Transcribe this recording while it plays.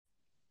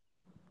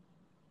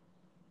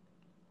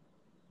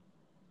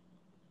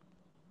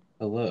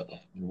Hello,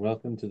 and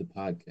welcome to the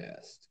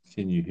podcast.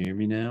 Can you hear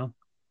me now?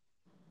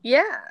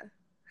 Yeah.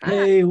 Hi.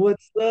 Hey,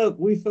 what's up?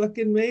 We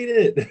fucking made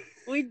it.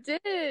 We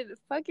did.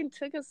 Fucking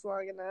took us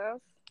long enough.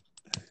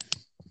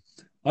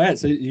 All right,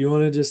 so you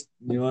want to just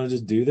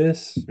do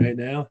this right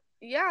now?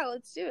 Yeah,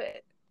 let's do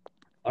it.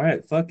 All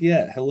right, fuck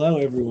yeah. Hello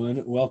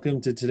everyone.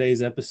 Welcome to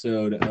today's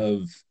episode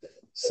of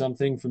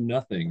Something from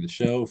Nothing, the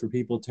show for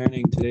people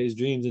turning today's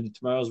dreams into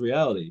tomorrow's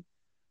reality.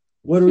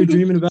 What are we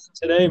dreaming about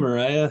today,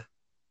 Mariah?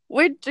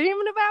 We're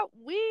dreaming about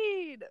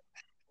weed.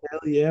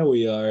 Hell yeah,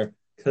 we are,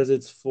 because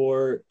it's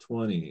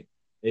 420,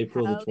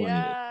 April the Hell 20th.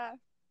 yeah.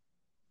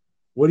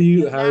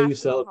 How are you National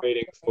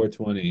celebrating holiday.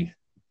 420?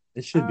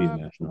 It should be a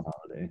Um, national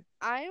holiday.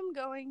 I am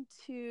going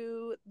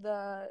to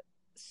the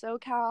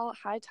SoCal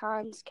High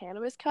Times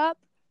Cannabis Cup.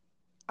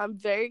 I'm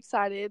very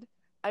excited.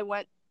 I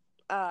went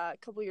a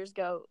couple years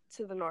ago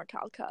to the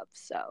NorCal Cup,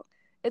 so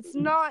it's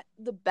not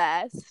the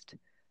best,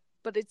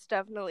 but it's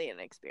definitely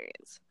an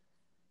experience.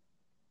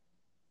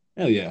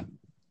 Hell yeah.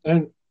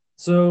 And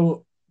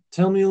so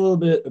tell me a little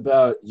bit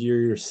about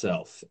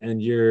yourself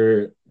and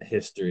your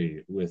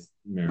history with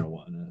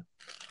marijuana.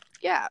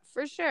 Yeah,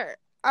 for sure.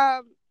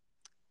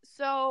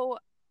 So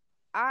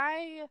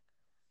I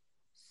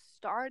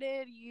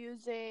started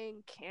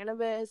using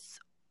cannabis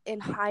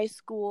in high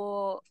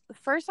school. The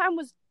first time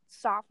was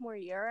sophomore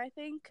year, I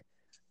think.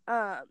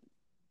 Um,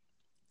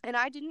 and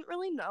I didn't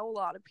really know a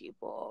lot of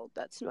people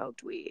that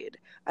smoked weed.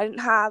 I didn't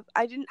have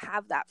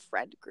that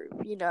friend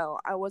group, you know.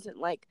 I wasn't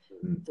like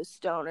Mhm. the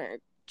stoner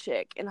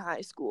chick in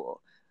high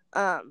school.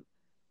 Um,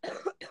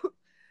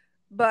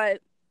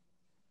 but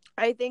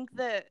I think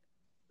that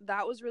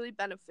was really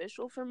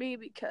beneficial for me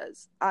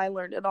because I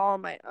learned it all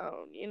on my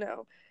own, you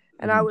know.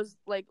 And I Mhm. was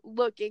like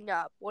looking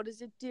up, what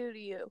does it do to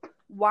you?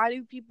 Why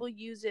do people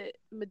use it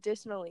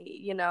medicinally,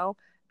 you know?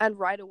 And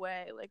right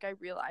away, like I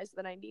realized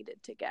that I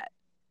needed to get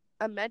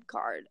a med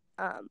card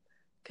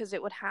because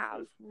it would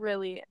have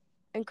really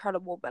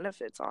incredible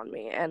benefits on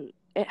me, and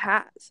it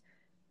has.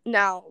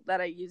 Now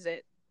that I use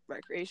it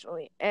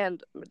recreationally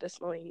and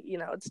medicinally, you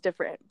know, it's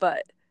different,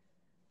 but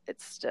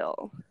it's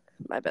still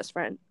my best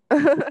friend.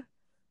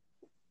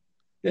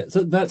 Yeah,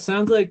 so that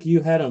sounds like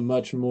you had a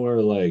much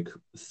more like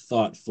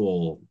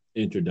thoughtful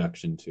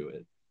introduction to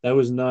it. That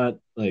was not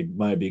like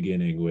my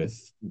beginning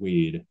with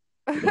weed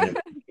and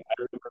everything.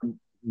 I remember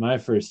my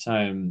first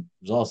time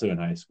was also in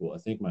high school, I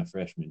think my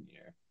freshman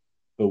year.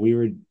 But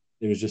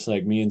it was just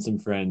like me and some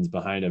friends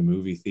behind a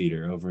movie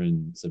theater over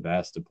in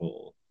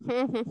Sebastopol. I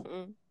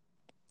And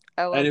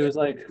love it it. was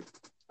like,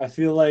 I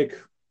feel like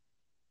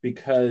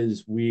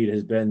because weed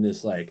has been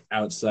this like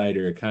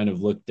outsider kind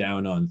of looked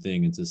down on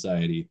thing in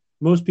society,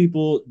 most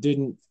people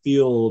didn't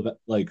feel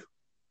like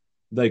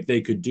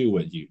they could do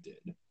what you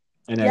did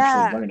and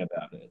actually Yeah, learn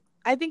about it.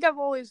 I think I've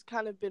always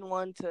kind of been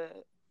one to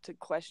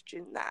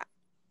question that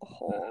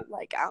whole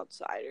like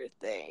outsider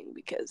thing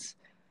because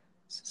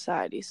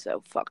society's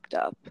so fucked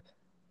up.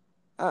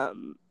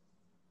 Um,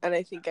 and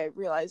I think I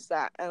realized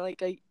that at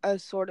like a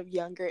sort of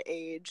younger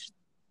age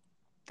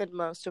than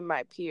most of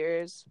my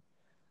peers.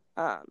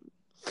 Um,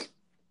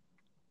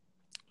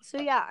 so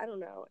yeah, I don't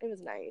know. It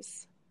was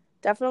nice.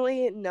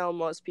 Definitely know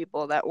most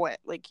people that went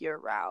like your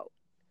route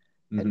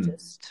and Mm-hmm.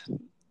 just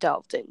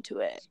delved into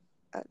it.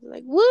 I was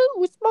like, woo,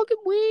 we're smoking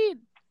weed.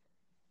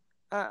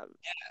 Um,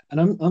 And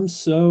I'm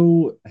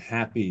so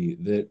happy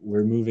that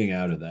we're moving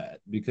out of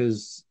that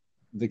because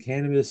the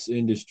cannabis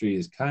industry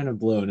is kind of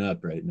blown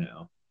up right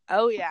now,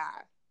 oh yeah,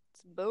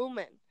 it's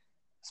booming.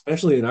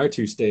 especially in our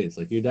two states.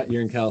 Like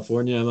you're in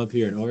California, I'm up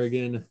here in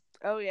Oregon,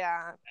 Oh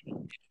yeah,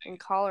 in and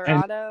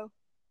Colorado.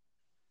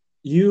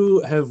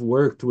 you have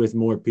worked with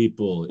more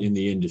people in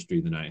the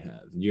industry than I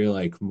have. You're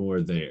like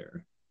more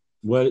there.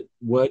 What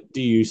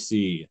do you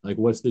see? Like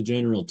what's the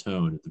general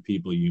tone of the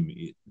people you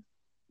meet?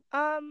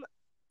 Um,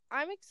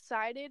 I'm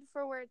excited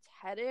for where it's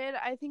headed.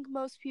 I think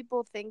most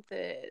people think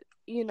that,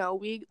 you know,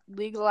 we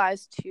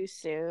legalized too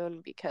soon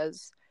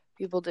because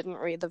people didn't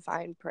read the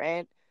fine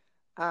print.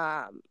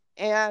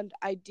 And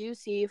I do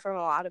see from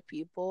a lot of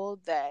people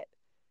that,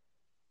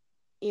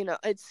 you know,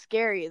 it's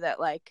scary that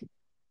like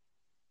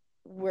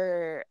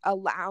we're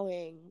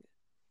allowing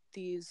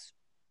these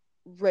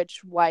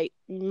rich white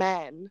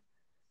men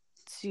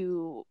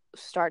to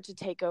start to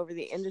take over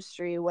the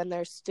industry when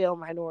there's still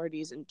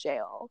minorities in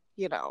jail,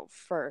 you know,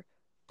 for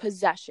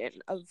possession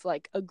of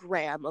like a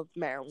gram of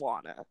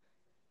marijuana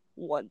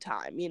one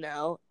time, you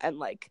know, and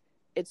like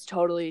it's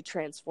totally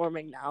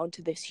transforming now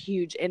into this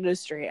huge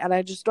industry. And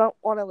I just don't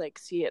want to like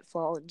see it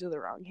fall into the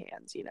wrong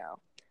hands, you know,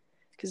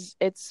 because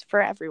it's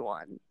for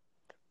everyone.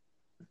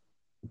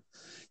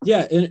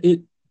 Yeah, and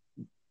it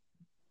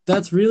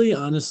that's really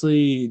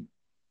honestly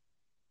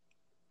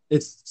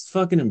it's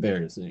fucking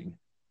embarrassing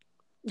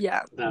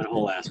Yeah. that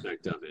whole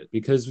aspect of it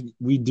because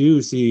we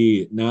do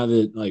see now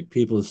that like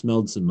people have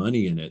smelled some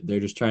money in it, they're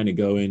just trying to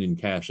go in and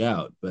cash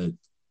out, but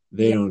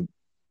they Yeah. don't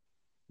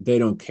they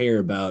don't care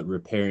about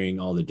repairing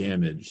all the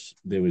damage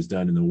that was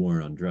done in the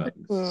war on drugs.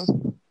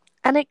 Mm.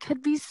 And it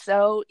could be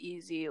so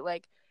easy.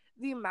 Like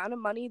the amount of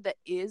money that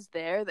is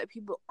there that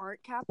people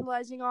aren't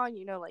capitalizing on,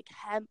 you know, like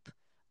hemp,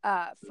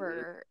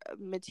 for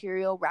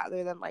material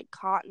rather than like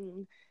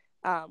cotton,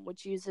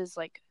 which uses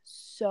like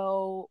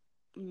so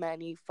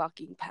many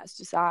fucking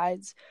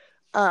pesticides.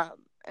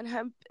 And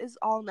hemp is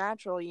all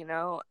natural, you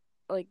know,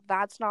 like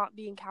that's not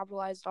being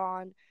capitalized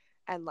on,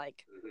 and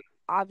like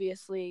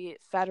obviously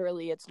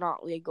federally it's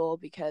not legal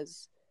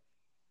because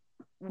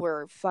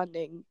we're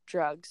funding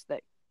drugs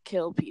that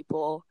kill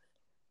people,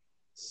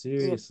 you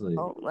Seriously.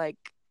 know, like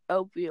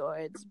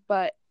opioids.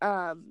 But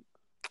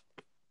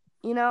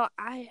you know,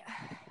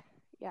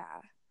 yeah,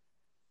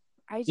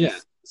 I Yeah.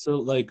 just So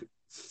like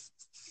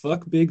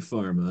fuck big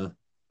pharma.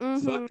 Fuck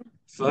mm-hmm,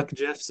 fuck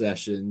Jeff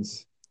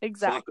Sessions. Fuck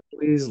exactly, all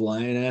these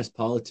lying ass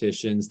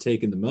politicians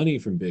taking the money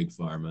from big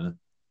pharma.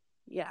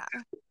 yeah.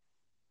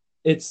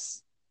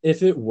 It's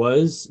if it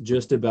was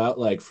just about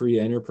like free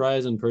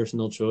enterprise and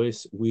personal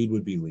choice, weed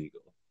would be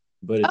legal.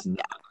 But Oh it's not.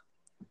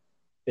 yeah,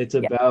 It's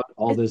yeah. about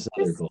all It's this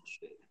other just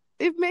bullshit.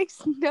 it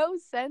makes no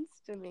sense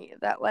to me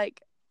that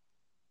like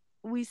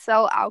we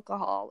sell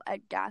alcohol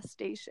at gas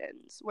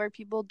stations where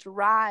people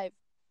drive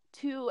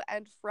to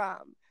and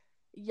from,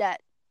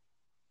 yet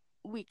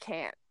we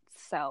can't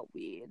sell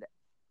weed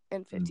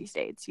in Mm. 50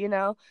 states, you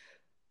know?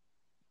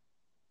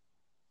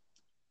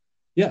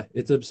 Yeah,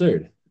 it's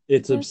absurd.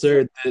 It's It's so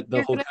absurd that the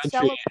you're whole gonna country.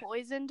 sell a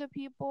poison to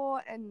people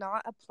and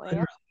not a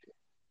plant.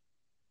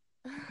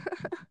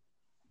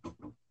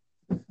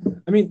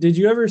 I mean, did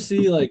you ever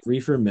see like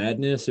Reefer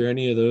Madness or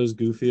any of those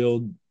goofy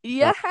old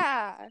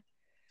Yeah,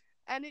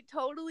 and it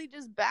totally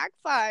just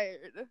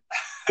backfired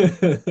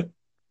it,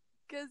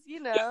 because you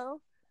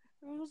know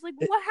I was like,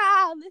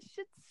 wow, this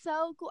shit's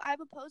so cool. I have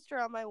a poster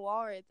on my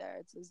wall right there.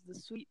 It says, "The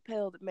sweet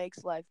pill that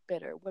makes life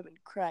bitter. Women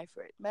cry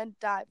for it. Men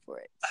die for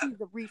it. See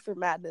the reefer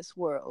madness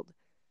world."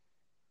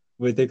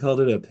 wait, they called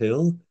it a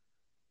pill?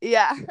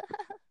 Yeah,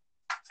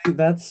 See,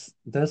 that's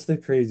the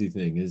crazy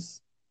thing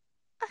is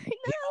I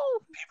know.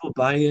 people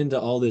buy into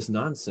all this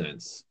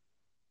nonsense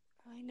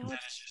I know that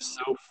it's is just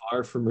so. so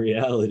far from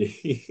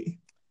reality.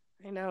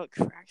 I know it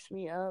cracks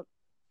me up.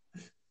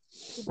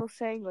 People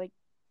saying like,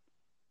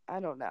 I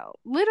don't know,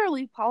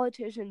 literally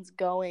politicians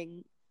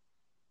going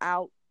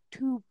out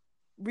to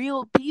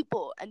real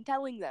people and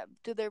telling them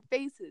to their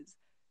faces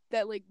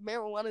that like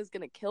marijuana is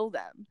gonna kill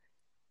them.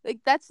 Like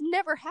that's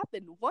never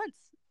happened once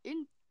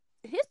in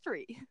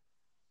history.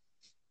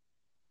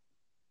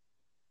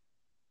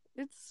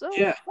 It's so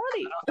Yeah,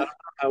 funny. I don't know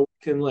how we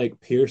can like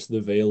pierce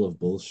the veil of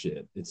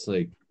bullshit. It's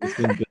like it's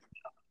been built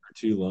for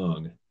too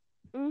long.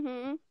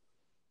 Mhm.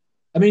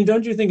 I mean,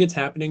 don't you think it's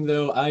happening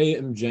though? I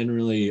am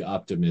generally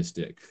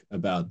optimistic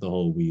about the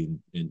whole weed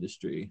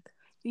industry.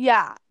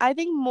 Yeah, I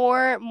think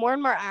more and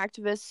more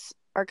activists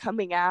are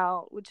coming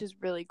out, which is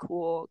really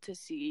cool to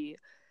see.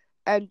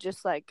 And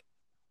just like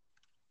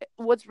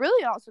what's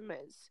really awesome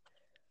is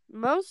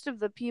most of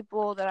the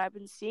people that I've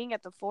been seeing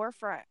at the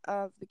forefront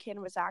of the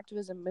cannabis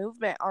activism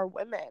movement are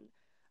women,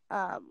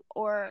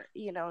 or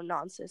you know,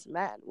 non-cis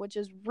men, which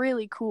is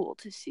really cool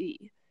to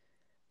see.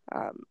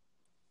 Um,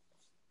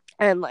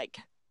 and like,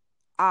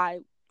 I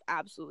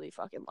absolutely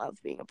fucking love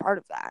being a part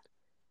of that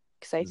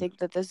because I think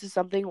that this is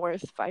something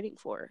worth fighting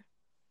for.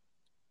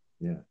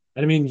 Yeah.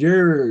 And I mean,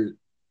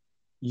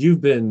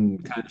 you've been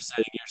kind of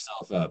setting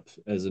yourself up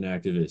as an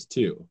activist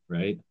too,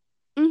 right?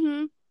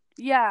 Mhm.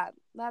 Yeah,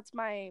 that's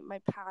my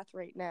path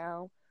right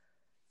now.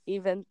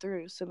 Even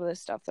through some of the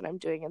stuff that I'm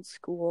doing in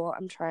school,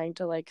 I'm trying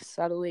to like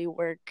subtly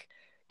work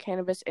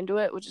cannabis into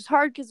it, which is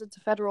hard because it's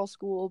a federal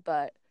school,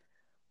 but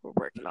we're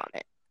working on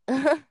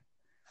it.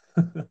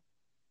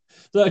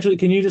 So actually,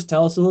 can you just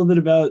tell us a little bit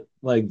about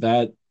like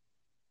that,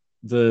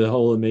 the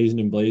whole Amazing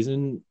and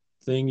Blazing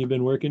thing you've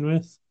been working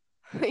with?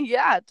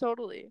 Yeah,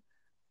 totally.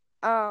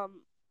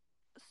 Um,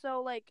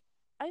 so like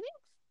I think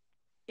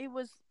it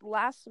was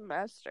last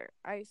semester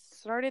I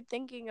started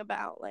thinking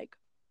about like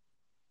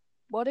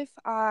what if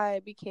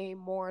I became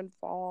more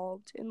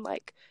involved in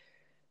like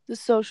the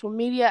social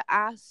media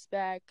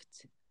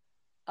aspect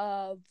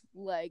of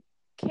like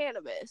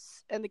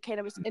cannabis and the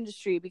cannabis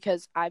industry,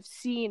 because I've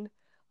seen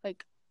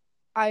like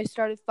I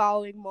started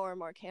following more and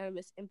more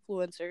cannabis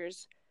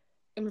influencers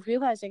and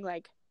realizing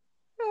like,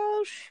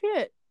 oh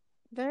shit,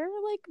 they're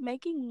like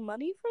making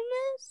money from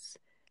this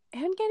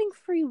and getting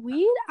free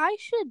weed. I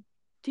should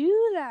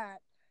do that.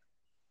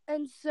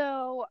 And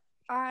so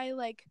I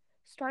like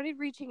started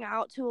reaching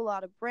out to a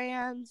lot of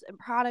brands and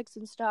products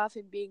and stuff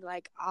and being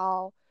like,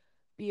 I'll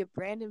be a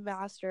brand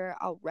ambassador,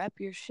 I'll rep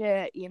your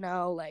shit, you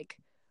know, like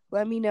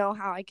let me know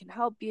how I can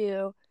help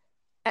you.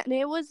 And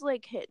it was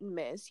like hit and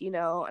miss, you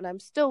know, and I'm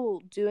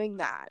still doing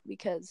that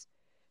because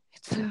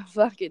it's a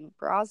fucking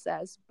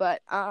process.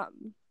 But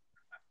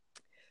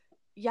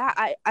yeah,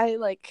 I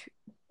like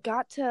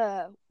got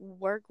to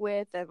work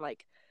with and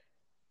like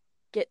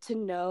get to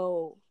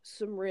know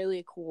some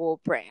really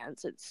cool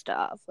brands and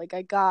stuff. Like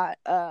I got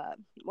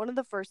one of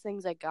the first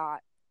things I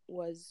got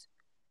was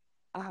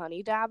a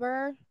honey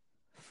dabber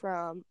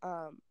from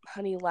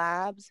Honey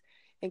Labs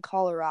in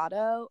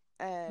Colorado,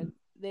 and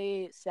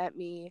they sent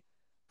me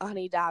a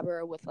honey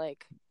dabber with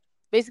like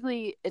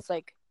basically it's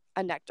like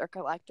a nectar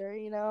collector,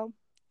 you know.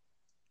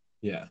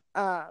 Yeah.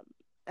 Um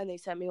and they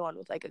sent me one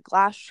with like a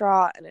glass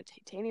straw and a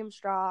titanium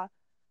straw,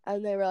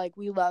 and they were like,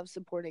 we love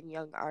supporting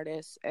young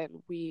artists,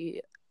 and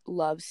we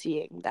love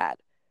seeing that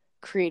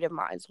creative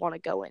minds want to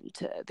go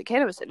into the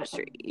cannabis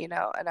industry, you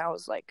know. And I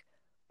was like,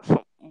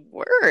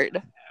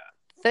 word,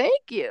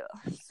 thank you.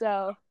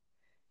 So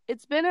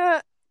it's been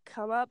a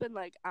come up, and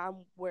like I'm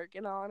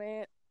working on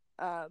it.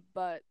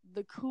 But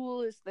the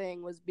coolest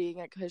thing was being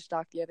at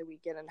Kushstock the other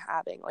weekend and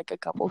having like a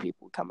couple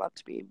people come up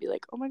to me and be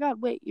like, "Oh my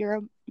God, wait,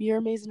 you're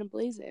amazing and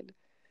blazing."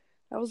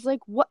 I was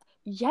like, "What?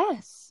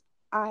 Yes,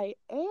 I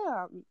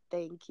am.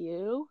 Thank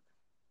you.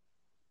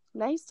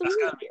 Nice to That's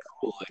meet gotta be you."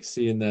 cool, like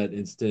seeing that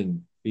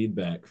instant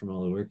feedback from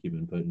all the work you've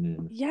been putting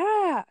in.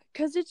 Yeah,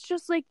 because it's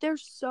just like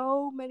there's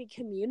so many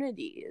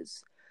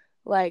communities.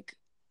 Like,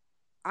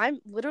 I'm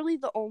literally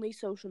the only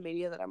social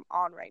media that I'm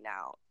on right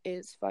now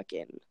is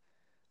fucking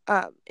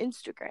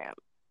Instagram.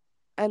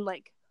 And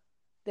like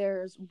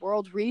there's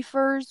World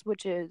Reefers,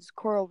 which is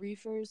Coral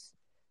Reefers,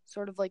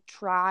 sort of like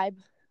tribe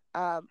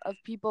of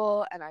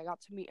people, and I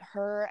got to meet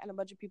her and a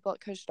bunch of people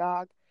at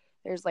Kushstock.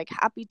 There's like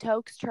Happy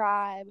Tokes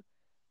tribe,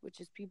 which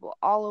is people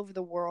all over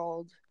the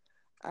world,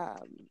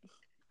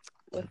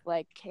 with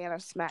like Canna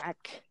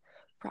Smack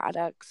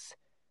products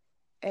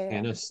and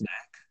Hannah Snack.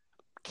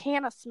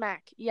 Canna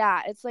Smack.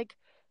 Yeah, it's like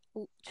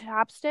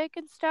chapstick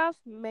and stuff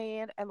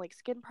made, and like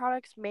skin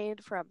products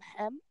made from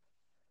hemp.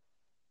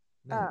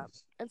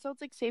 Nice. And so it's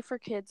like safe for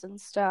kids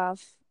and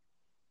stuff.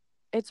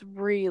 It's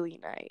really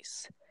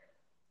nice.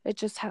 It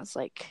just has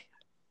like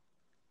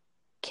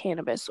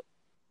cannabis,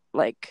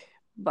 like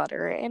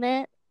butter in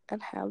it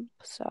and hemp.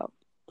 So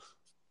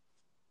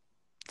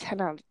 10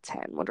 out of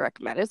 10 would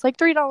recommend. It's like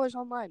 $3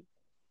 online.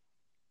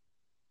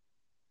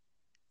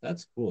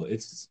 That's cool.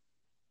 It's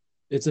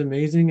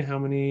amazing how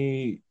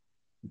many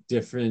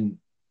different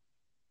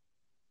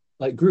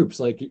like groups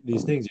like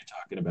these things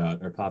you're talking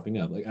about are popping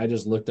up. Like I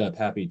just looked up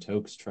Happy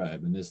Tokes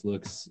Tribe and this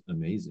looks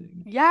amazing.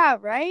 Yeah,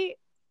 right?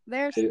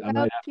 They're I so might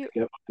have to cute.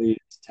 get one of these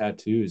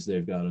tattoos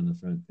they've got on the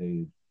front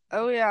page.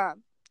 Oh yeah.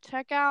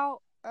 Check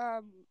out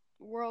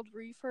World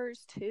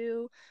Reefers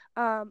too.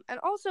 And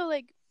also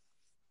like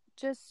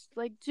just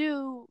like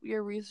do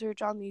your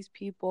research on these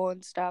people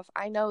and stuff.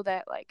 I know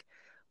that like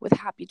with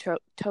Happy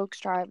Tokes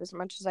Tribe, as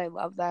much as I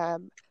love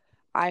them,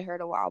 I heard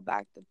a while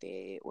back that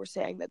they were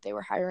saying that they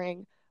were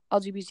hiring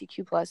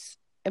LGBTQ plus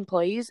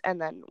employees, and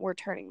then we're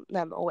turning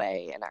them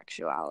away in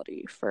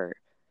actuality for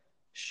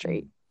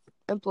straight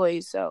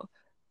employees. So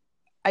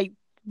I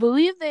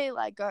believe they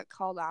like got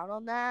called out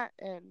on that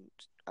and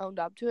owned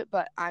up to it,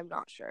 but I'm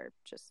not sure.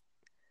 Just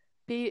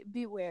be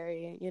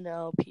wary, you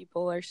know,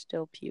 people are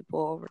still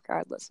people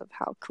regardless of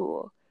how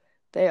cool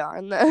they are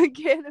in the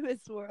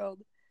cannabis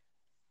world.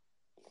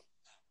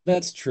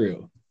 That's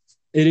true.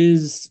 It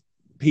is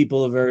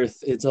people of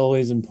Earth. It's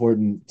always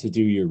important to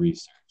do your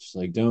research.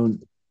 Like,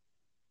 don't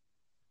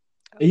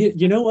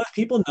you know what?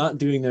 People not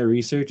doing their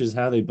research is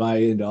how they buy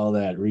into all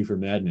that reefer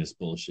madness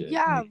bullshit.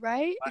 Yeah, Like,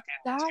 right?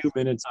 fucking 2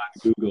 minutes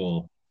on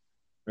Google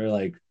or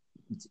like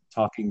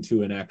talking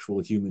to an actual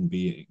human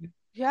being.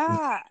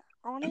 Yeah,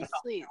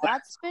 honestly,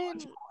 that's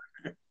been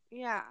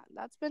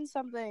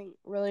something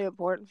really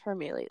important for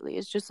me lately.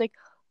 It's just like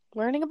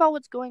learning about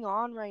what's going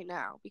on right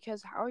now,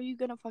 because how are you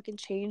gonna fucking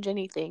change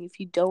anything if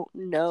you don't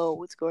know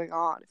what's going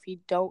on, if you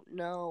don't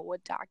know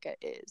what DACA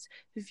is,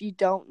 if you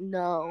don't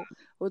know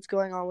what's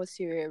going on with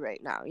Syria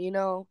right now, you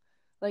know?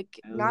 Like,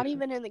 not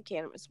even in the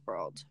cannabis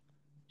world,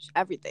 just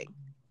everything.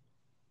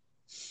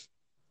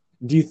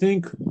 Do you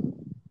think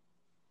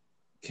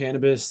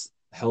cannabis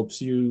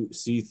helps you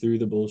see through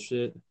the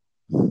bullshit?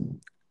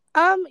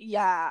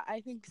 Yeah,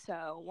 I think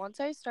so. Once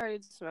I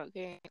started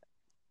smoking,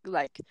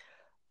 like,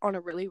 on a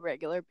really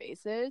regular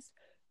basis,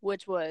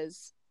 which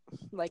was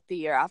like the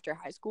year after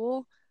high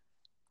school,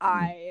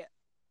 I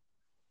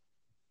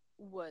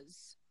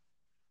was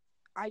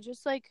I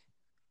just like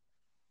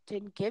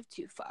didn't give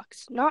two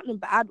fucks. Not in a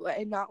bad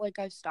way, not like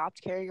I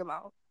stopped caring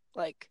about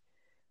like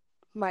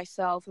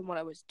myself and what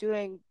I was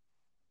doing,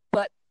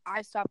 but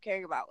I stopped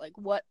caring about like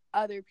what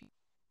other people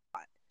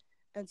thought.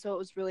 And so it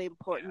was really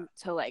important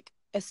to like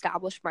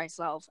establish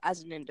myself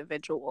as an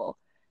individual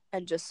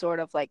and just sort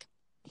of like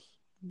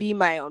be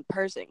my own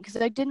person, because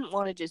I didn't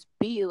want to just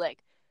be like,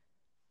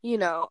 you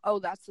know, oh,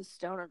 that's the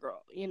stoner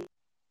girl. You know,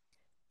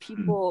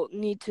 people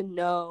need to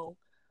know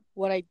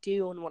what I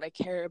do and what I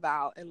care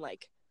about, and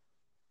like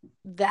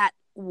that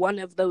one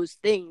of those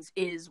things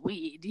is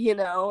weed, you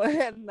know,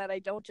 and that I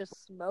don't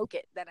just smoke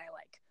it, that I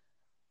like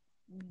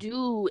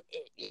do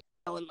it, you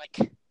know, and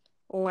like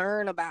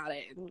learn about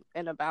it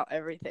and about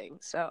everything.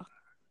 So,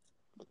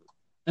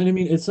 And I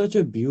mean, it's such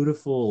a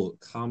beautiful,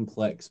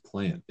 complex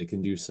plant that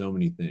can do so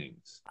many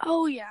things.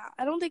 oh yeah,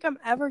 I don't think I'm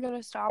ever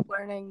gonna stop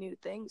learning new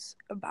things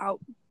about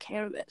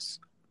cannabis.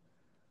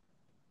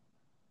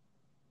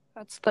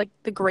 That's like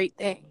the great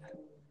thing.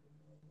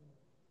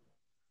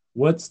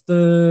 What's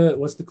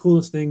the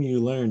coolest thing you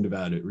learned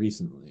about it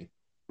recently?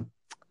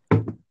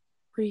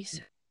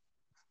 Reese.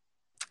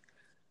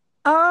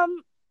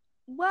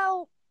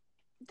 Well,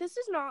 this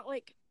is not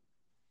like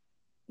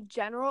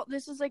general.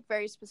 This is like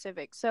very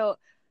specific. So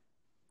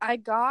I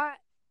got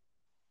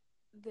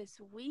this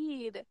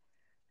weed,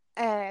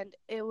 and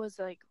it was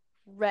like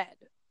red.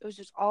 It was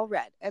just all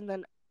red, and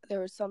then there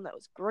was some that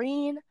was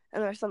green,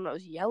 and there was some that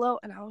was yellow,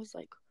 and I was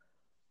like,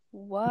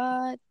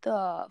 "What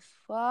the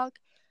fuck?"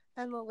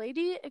 And the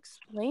lady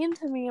explained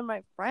to me and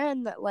my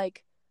friend that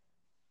like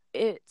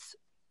it's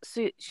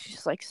so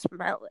she's like,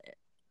 smell it,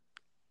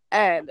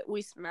 and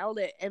we smelled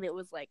it, and it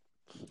was like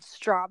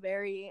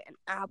strawberry and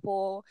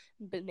apple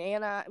and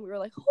banana, and we were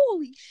like,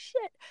 holy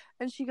shit.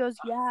 And she goes,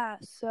 yeah,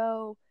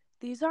 so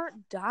these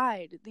aren't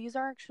dyed, these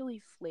are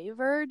actually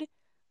flavored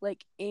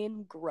like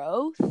in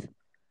growth,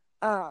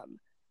 um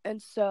and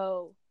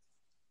so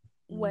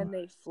when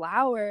they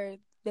flower,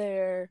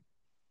 they're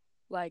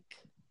like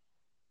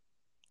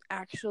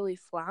actually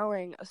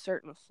flowering a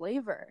certain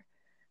flavor,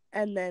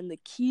 and then the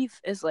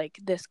keef is like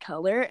this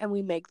color, and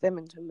we make them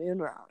into moon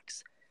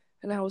rocks.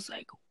 And I was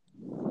like,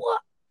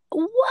 what?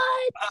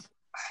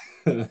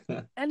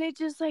 And it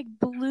just like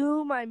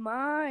blew my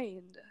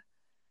mind,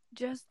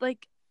 just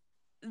like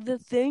the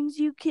things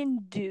you can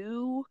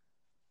do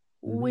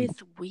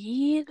with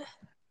weed.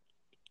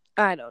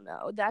 I don't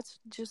know, that's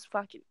just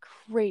fucking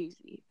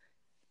crazy.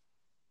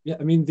 Yeah,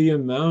 I mean the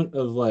amount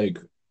of like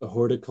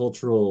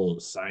horticultural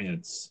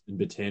science and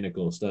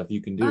botanical stuff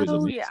you can do is Oh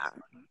amazing. yeah.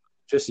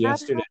 Just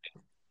yesterday,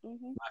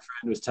 Mm-hmm. my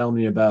friend was telling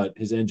me about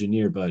his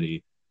engineer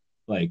buddy.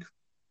 Like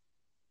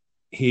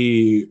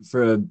he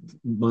for a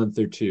month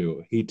or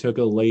two, he took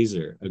a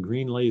laser, a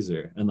green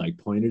laser, and like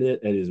pointed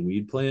it at his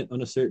weed plant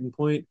on a certain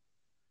point,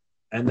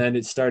 and then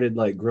it started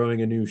like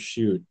growing a new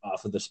shoot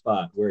off of the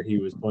spot where he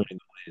was pointing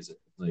the laser.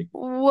 Like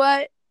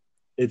What?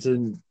 it's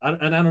an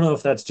and I don't know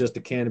if that's just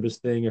a cannabis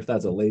thing or if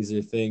that's a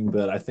laser thing,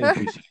 but I think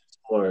we should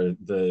explore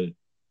the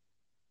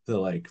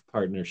like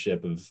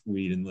partnership of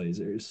weed and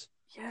lasers.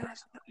 Yeah.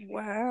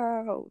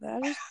 Wow,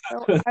 that is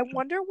so. I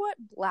wonder what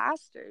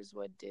blasters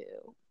would do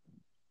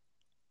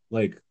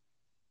like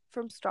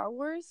from Star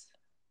Wars.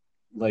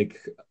 like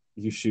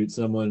you shoot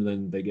someone and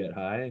then they get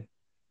high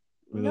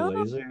with a No,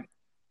 laser.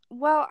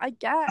 well, I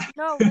get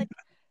no,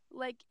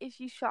 like if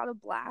you shot a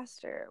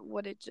blaster,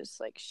 would it just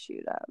like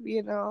shoot up,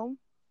 you know?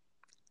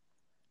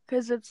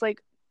 Because it's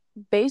like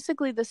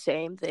basically the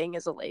same thing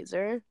as a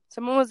laser.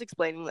 Someone was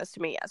explaining this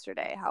to me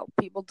yesterday, how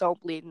people don't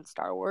bleed in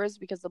Star Wars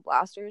because the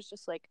blasters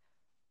just like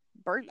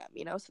burn them,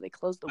 you know, so they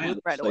close the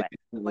wound right away. Like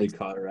instantly Like,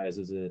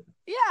 cauterizes it.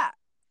 yeah,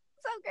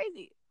 so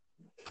crazy.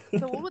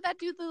 So what would that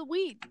do to the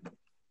weed?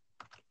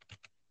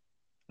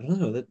 I don't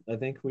know. That I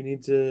think we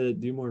need to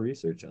do more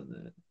research on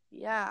that.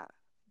 Yeah.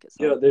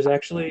 You know, there's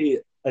actually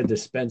a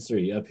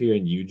dispensary up here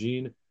in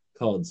Eugene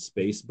called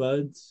Space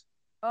Buds.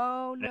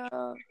 Oh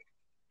no.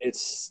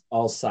 It's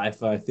all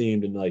sci-fi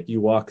themed, and like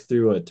you walk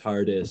through a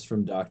TARDIS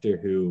from Doctor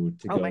Who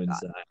to Oh go my god.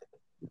 inside.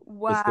 It's the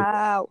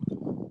Wow.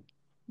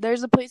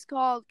 There's a place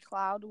called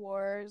Cloud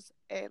Wars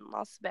in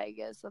Las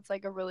Vegas that's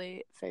like a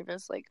really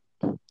famous like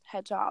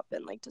head shop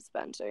and like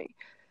dispensary.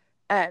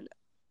 And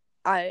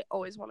I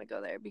always want to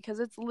go there because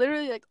it's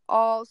literally like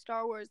all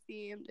Star Wars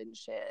themed and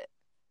shit.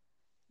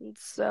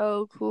 It's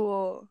so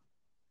cool.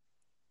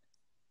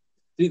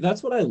 See,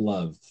 that's what I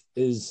love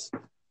is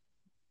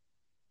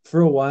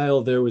for a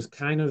while there was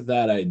kind of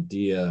that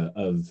idea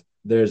of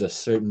there's a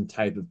certain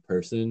type of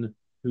person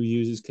who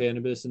uses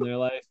cannabis in their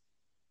life,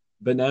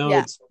 but now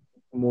Yeah. it's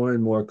more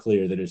and more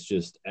clear that it's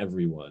just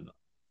everyone,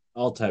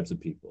 all types of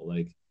people.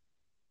 Like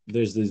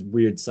there's these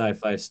weird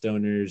sci-fi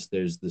stoners,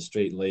 there's the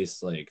straight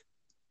lace like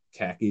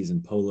khakis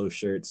and polo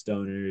shirt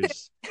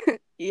stoners.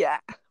 Yeah.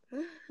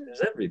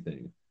 There's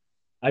everything.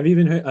 I'm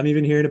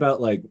even hearing about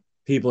like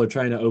people are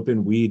trying to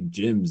open weed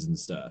gyms and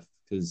stuff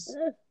because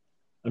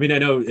I mean I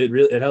know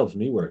it helps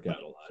me work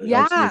out a lot. It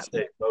helps me Yeah.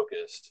 stay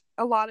focused.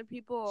 A lot of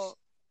people,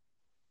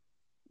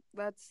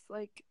 that's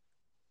like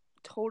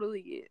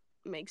totally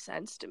makes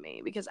sense to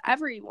me because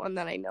everyone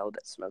that I know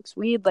that smokes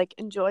weed like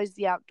enjoys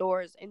the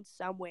outdoors in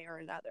some way or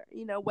another,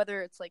 you know,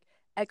 whether it's like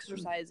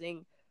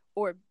exercising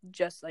or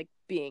just like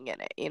being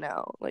in it, you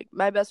know. Like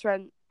my best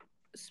friend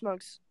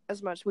smokes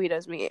as much weed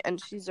as me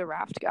and she's a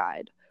raft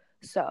guide.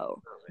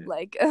 So,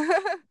 like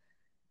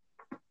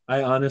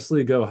I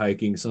honestly go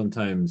hiking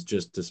sometimes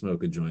just to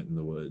smoke a joint in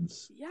the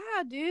woods.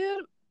 yeah,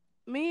 dude.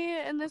 Me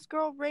and this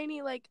girl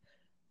Rainy, like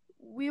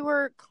we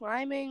were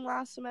climbing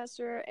last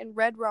semester in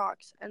Red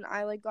Rocks, and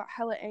I like got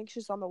hella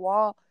anxious on the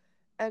wall,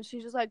 and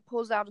she just like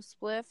pulls out a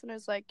spliff and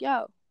is like,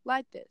 "Yo,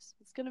 light this.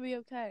 It's gonna be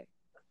okay."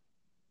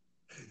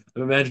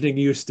 I'm imagining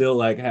you still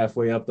like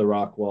halfway up the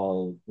rock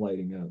wall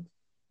lighting up.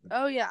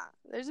 Oh yeah,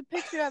 there's a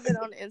picture of it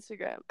on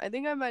Instagram. I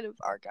think I might have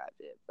archived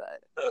it,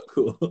 but Oh,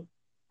 cool.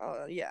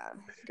 oh yeah,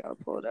 gotta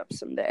pull it up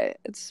someday.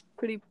 It's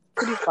pretty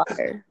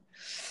fire.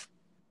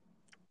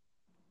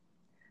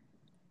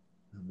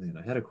 Oh man,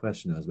 I had a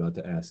question I was about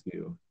to ask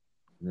you,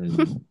 and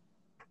then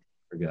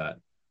forgot.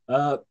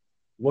 Uh,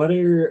 what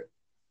are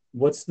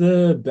what's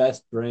the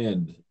best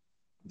brand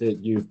that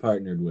you've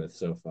partnered with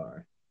so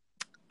far?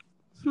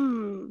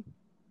 Hmm,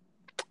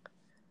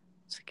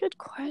 it's a good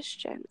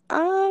question.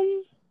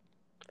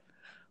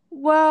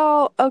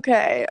 Well,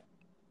 okay.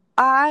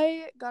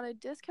 I got a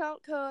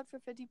discount code for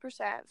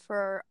 50%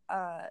 for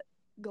a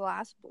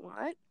glass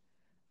blunt.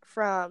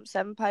 from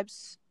Seven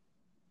Pipes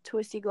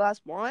Twisty Glass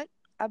Blunt,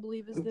 I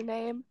believe is the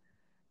name.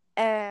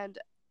 And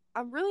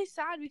I'm really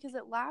sad because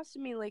it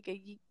lasted me like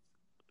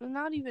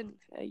not even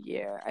a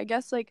year. I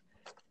guess like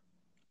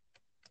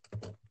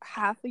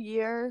half a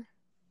year,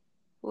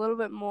 a little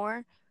bit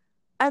more.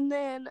 And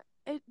then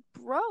it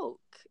broke.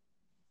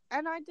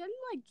 And I didn't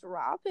like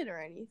drop it or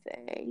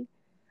anything.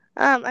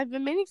 I've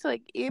been meaning to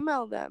like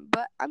email them,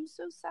 but I'm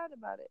so sad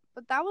about it.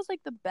 But that was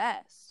like the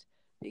best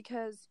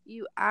because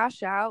you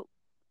ash out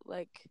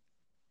like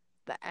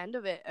the end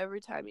of it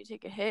every time you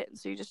take a hit, and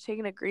so you're just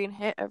taking a green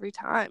hit every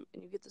time,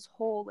 and you get this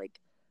whole like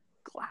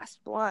glass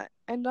blunt.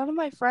 And none of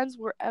my friends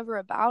were ever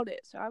about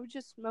it, so I would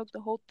just smoke the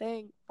whole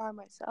thing by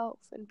myself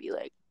and be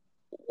like,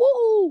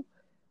 "Whoa,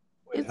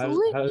 Wait, it's how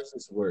lit!" does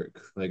this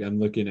work? Like I'm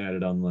looking at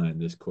it online,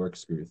 this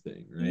corkscrew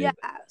thing, Yeah,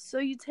 right? so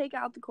you take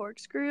out the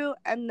corkscrew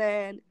and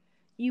then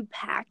you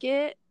pack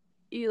it.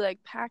 You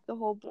like pack the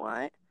whole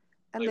blunt,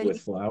 and Like then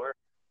with flour?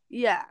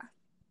 yeah,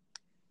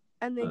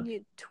 and Huh. then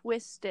you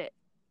twist it.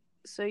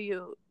 So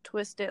you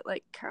twist it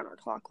like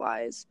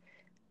counterclockwise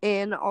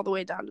in all the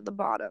way down to the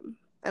bottom,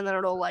 and then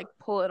it'll like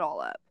pull it all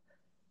up.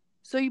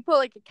 So you put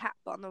like a cap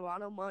on the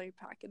bottom while you're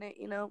packing it,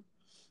 you know.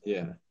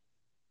 Yeah.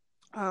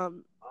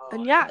 Um, Oh,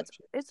 and I yeah, got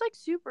you. it's like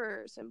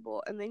super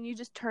simple, and then you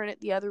just turn it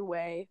the other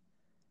way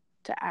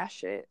to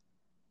ash it.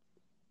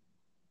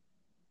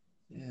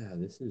 Yeah,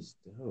 this is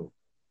dope.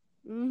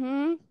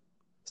 Mhm.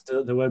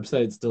 Still, the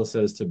website still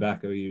says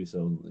tobacco use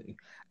only.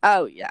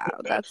 Oh yeah,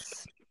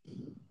 that's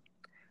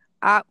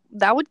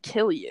that would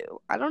kill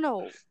you. I don't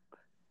know.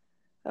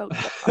 Oh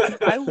god,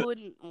 I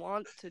wouldn't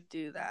want to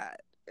do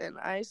that. And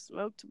I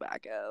smoke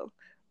tobacco.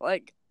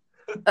 Like,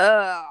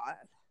 uh,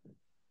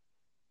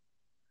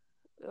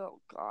 oh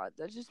god,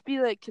 that'd just be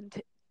like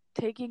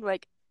taking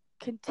like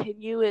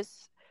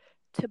continuous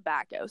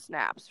tobacco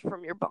snaps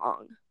from your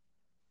bong.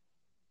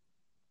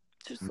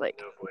 Just like,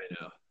 No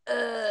bueno.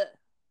 uh,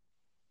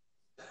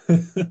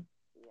 yeah,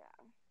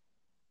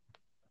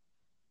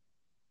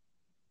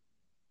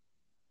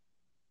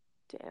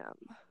 damn,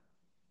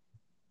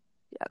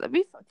 yeah, that'd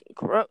be fucking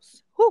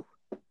gross. Whew.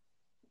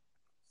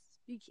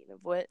 Speaking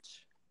of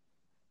which,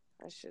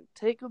 I should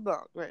take a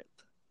bong rip.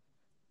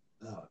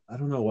 Oh, I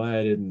don't know why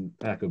I didn't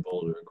pack a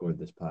bowl to record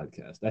this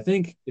podcast. I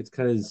think it's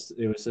because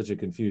it was such a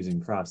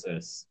confusing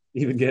process,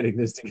 even getting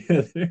this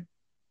together.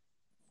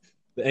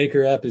 The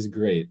Anchor app is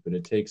great, but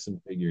it takes some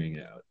figuring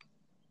out.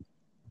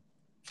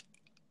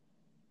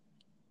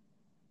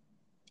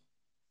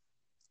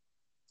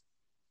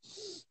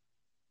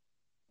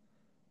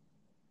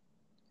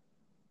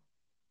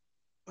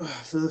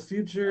 So the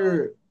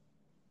future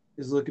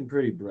is looking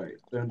pretty bright,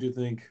 don't you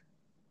think?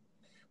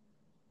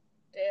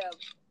 Damn. Do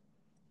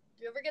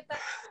you ever get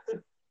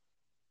that?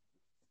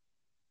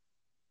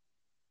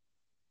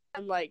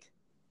 And like,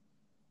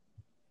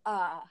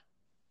 uh,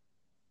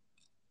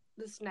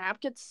 the snap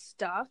gets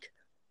stuck,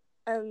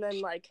 and then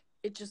like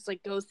it just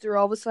like goes through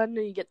all of a sudden,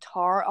 and you get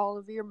tar all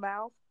over your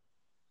mouth.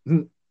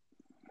 Hmm.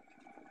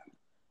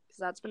 Because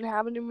that's been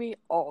happening to me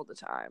all the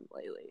time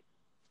lately.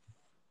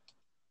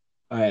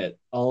 All right,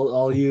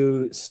 all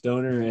you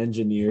stoner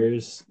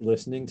engineers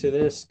listening to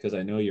this, because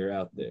I know you're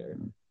out there,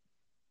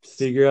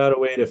 figure out a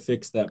way to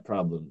fix that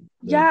problem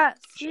that Yeah,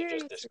 she just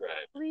seriously,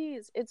 described.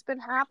 please. It's been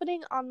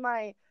happening on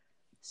my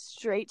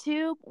straight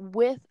tube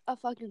with a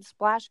fucking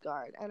splash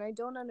guard, and I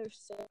don't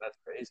understand That's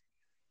crazy.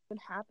 what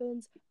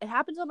happens. It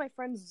happens on my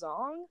friend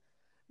Zong.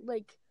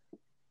 Like,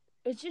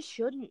 it just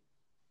shouldn't.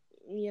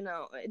 You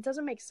know, it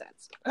doesn't make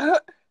sense.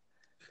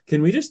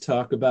 Can we just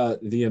talk about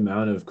the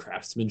amount of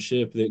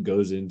craftsmanship that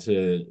goes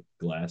into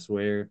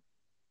glassware?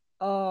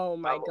 Oh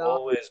my I'm god.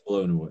 always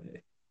blown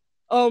away.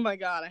 Oh my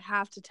god, I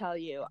have to tell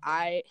you,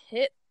 I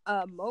hit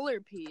a Muller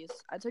piece.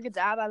 I took a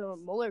dab out of a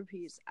Muller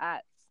piece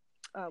at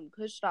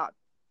Kushstock.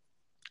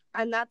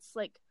 And that's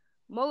like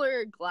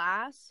Muller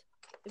glass.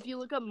 If you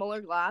look up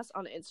Muller glass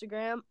on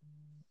Instagram,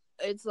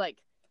 it's like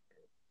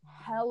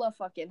hella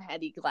fucking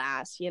heady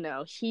glass, you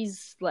know.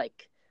 He's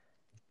like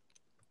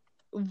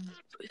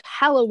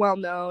hella well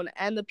known,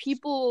 and the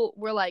people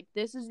were like,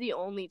 this is the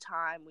only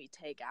time we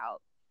take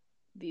out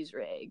these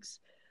rigs,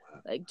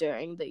 like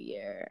during the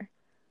year.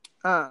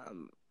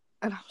 And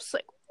I was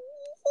like,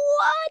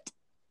 what?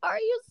 Are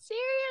you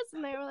serious?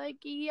 And they were like,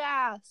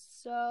 yeah,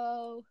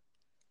 so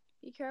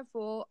be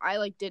careful. I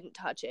like didn't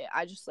touch it.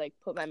 I just like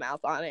put my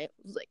mouth on it.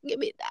 I was like, give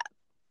me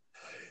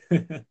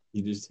that.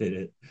 You just hit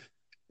it.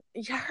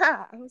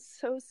 Yeah, I was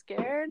so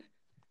scared.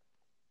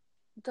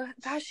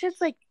 That shit's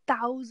like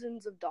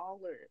thousands of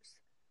dollars.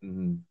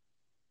 Mm-hmm.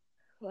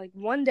 Like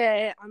one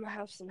day I'm gonna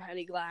have some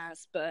heady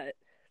glass, but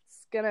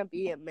it's gonna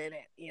be a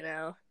minute, you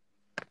know.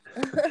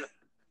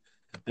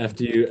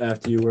 After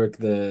you work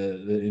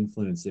the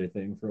influencer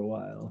thing for a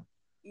while.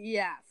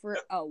 Yeah, for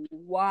a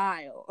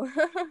while.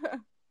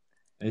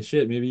 And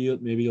shit, maybe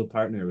you'll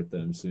partner with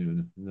them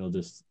soon, and they'll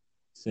just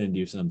send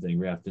you something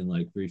wrapped in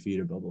like 3 feet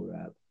of bubble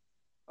wrap.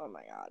 Oh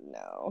my god,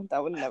 no,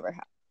 that would never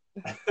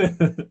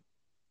happen.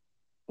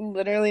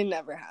 Literally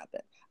never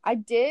happen. I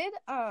did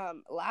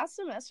last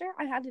semester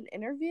I had an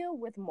interview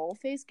with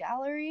Moleface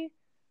Gallery.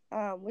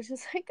 which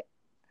is like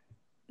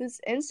this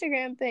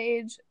Instagram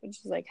page, which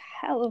is like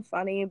hella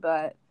funny,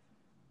 but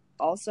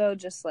also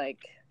just like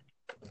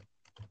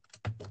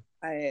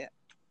I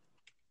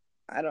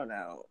I don't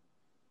know.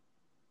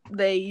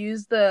 They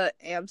use the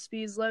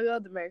AMSP's logo,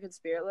 the American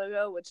Spirit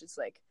logo, which is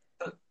like,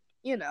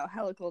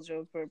 hella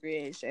cultural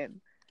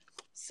appropriation.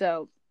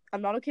 So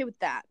I'm not okay with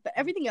that, but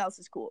everything else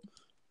is cool.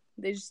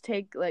 They just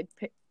take like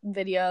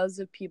videos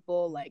of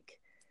people like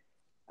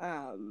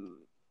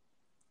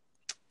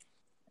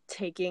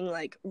taking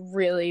like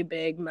really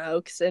big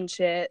mokes and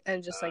shit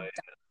and just like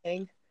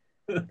dying.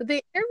 But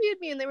they interviewed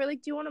me and they were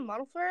like, "Do you want to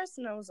model for us?"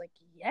 And I was like,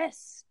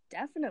 "Yes,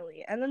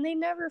 definitely." And then they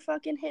never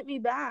fucking hit me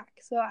back.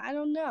 So I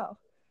don't know.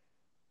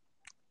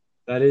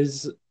 That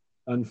is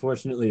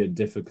unfortunately a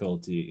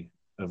difficulty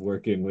of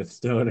working with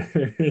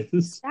stoners.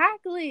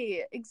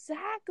 Exactly.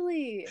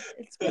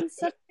 It's been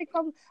such a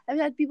problem. I've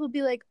had people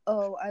be like,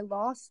 "Oh, I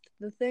lost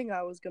the thing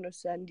I was gonna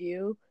send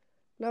you,"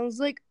 and I was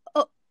like,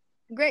 "Oh,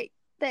 great,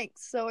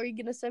 thanks. So are you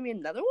gonna send me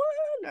another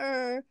one?"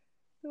 Or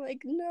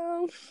like,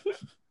 no.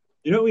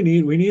 You know what we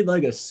need? We need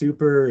like a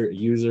super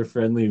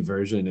user-friendly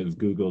version of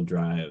Google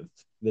Drive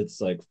that's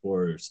like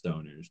for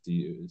stoners to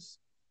use.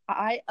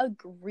 I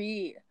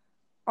agree.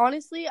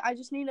 Honestly, I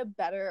just need a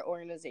better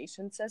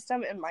organization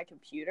system in my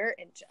computer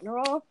in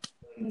general.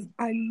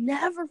 I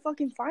never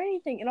fucking find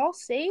anything. It all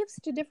saves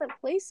to different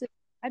places.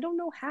 I don't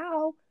know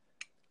how.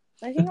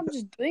 I think I'm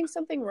just doing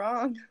something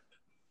wrong.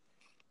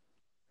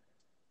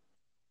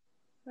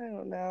 I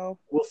don't know.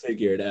 We'll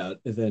figure it out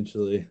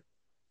eventually.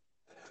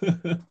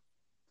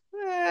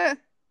 Eh,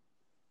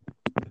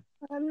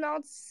 I'm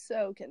not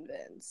so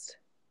convinced.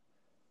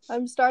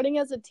 I'm starting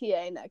as a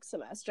TA next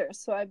semester,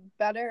 so I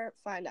better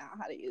find out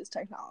how to use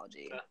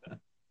technology.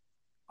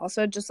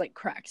 Also, it just like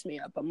cracks me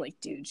up. I'm like,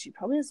 dude, she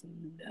probably has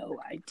no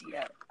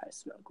idea I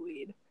smoke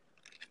weed.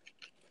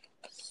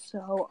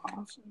 So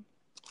awesome.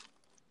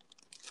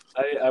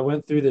 I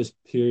went through this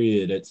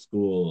period at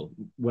school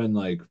when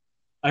like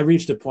I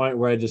reached a point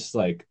where I just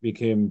like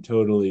became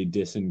totally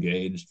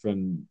disengaged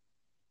from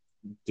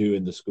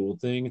doing the school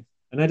thing.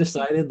 And I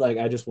decided like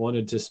I just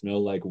wanted to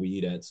smell like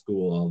weed at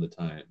school all the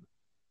time.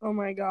 Oh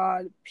my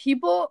god.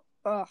 People,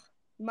 ugh,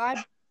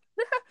 my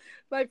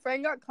my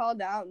friend got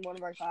called out in one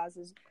of our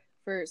classes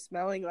for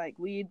smelling like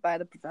weed by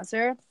the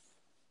professor.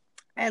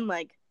 And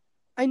like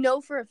I know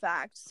for a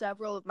fact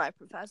several of my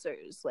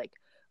professors, like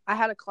I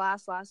had a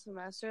class last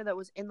semester that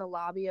was in the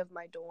lobby of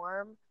my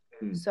dorm.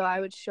 So I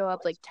would show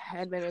up like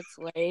 10 minutes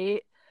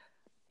late.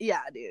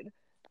 Yeah, dude.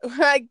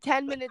 Like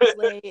 10 minutes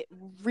late,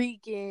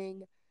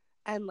 reeking.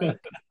 And like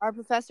our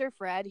professor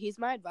Fred, he's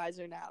my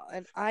advisor now,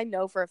 and I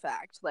know for a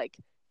fact like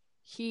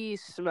he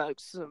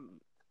smoked some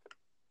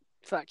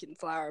fucking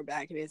flower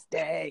back in his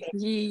day.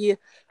 He's a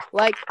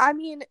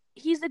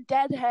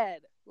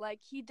deadhead. Like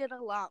he did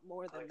a lot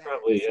more than that.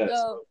 Probably yes.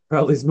 So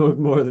Probably smoked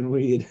more than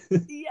weed.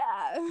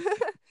 yeah.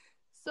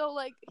 So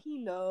like he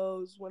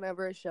knows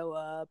whenever I show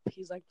up,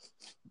 he's like,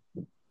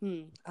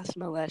 I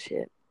smell that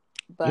shit.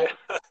 But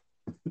Yeah.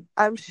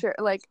 I'm sure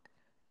like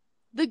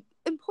the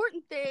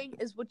important thing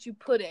is what you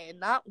put in,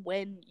 not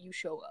when you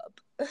show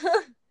up.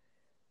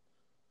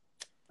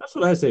 That's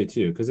what I say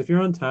too. Because if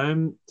you're on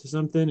time to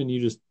something and you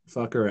just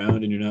fuck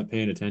around and you're not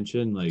paying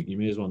attention, like you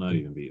may as well not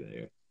even be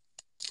there.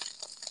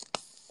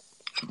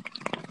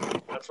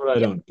 That's what I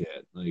don't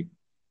get. Like,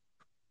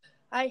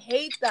 I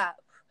hate that.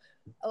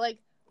 Like,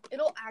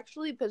 it'll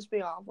actually piss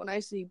me off when I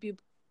see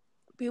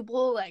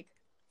people like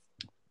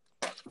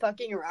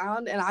fucking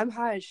around and I'm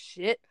high as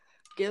shit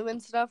giving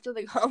stuff to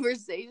the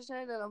conversation,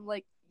 and I'm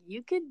like,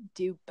 you could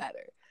do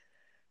better.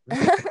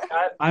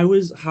 I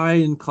was high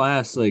in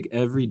class like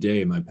every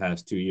day my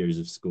past 2 years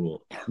of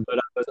school, but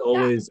I was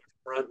always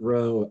front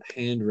row,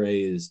 hand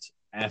raised,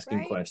 asking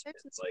Right? questions,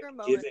 There's like a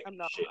moment giving I'm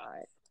not shit.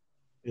 high.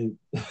 And,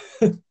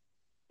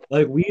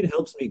 like weed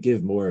helps me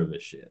give more of a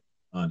shit,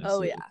 Oh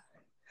honestly. yeah.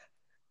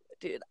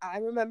 Dude, I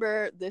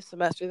remember this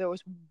semester there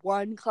was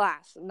one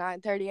class,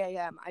 9:30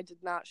 a.m. I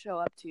did not show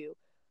up to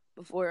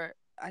before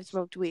I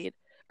smoked weed.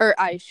 Or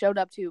I showed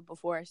up to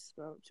before I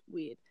smoked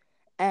weed.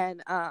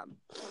 And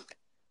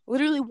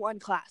literally one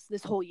class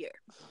this whole year.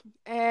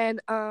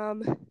 And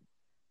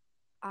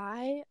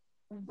I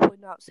would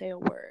not say a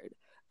word.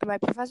 And my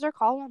professor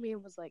called on me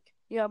and was like,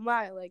 "Yeah,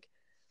 Maya, like,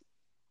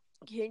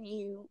 can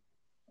you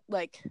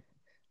like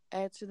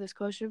answer this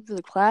question for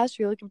the class?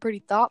 You're looking pretty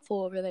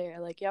thoughtful over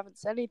there. Like, you haven't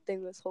said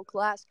anything this whole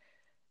class."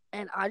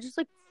 And I just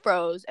like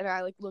froze, and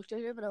I like looked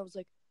at him and I was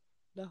like,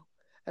 "No."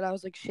 And I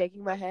was like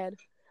shaking my head.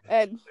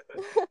 And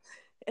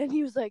and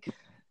he was like,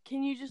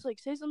 "Can you just like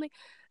say something?"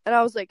 And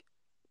I was like,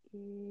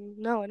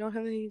 "No, I don't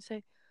have anything to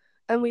say."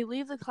 And we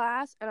leave the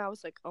class, and I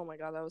was like, "Oh my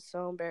god, that was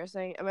so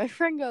embarrassing." And my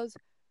friend goes,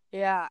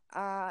 "Yeah,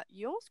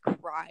 you almost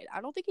cried.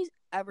 I don't think he's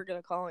ever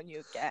gonna call on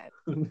you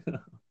again."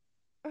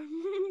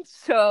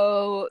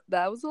 So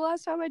that was the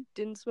last time I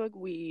didn't smoke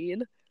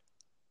weed.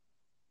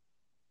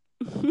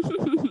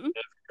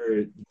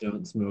 Or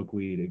don't smoke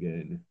weed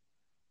again.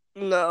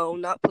 No,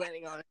 not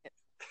planning on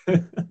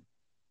it.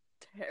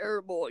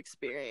 Terrible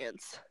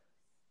experience.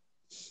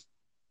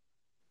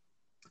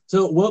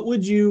 So what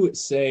would you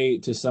say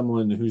to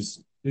someone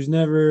who's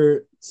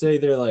never, say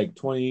they're like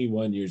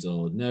 21 years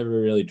old, never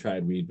really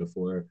tried weed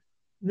before, and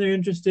they're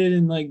interested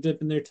in like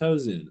dipping their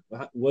toes in?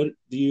 What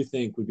do you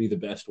think would be the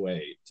best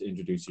way to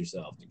introduce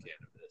yourself to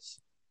cannabis?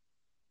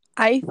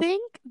 I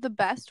think the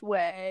best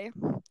way,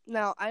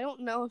 now I don't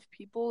know if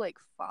people like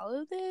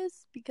follow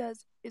this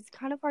because it's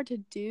kind of hard to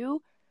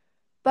do,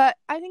 but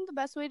I think the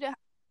best way to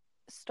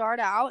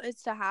start out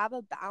is to have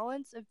a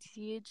balance of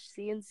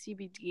THC and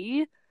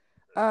CBD.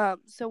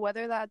 So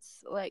whether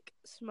that's like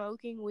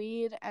smoking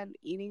weed and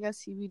eating a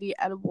CBD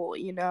edible,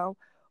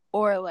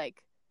 or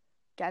like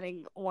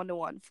getting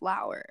 1-to-1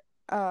 flower.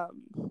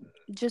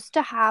 Just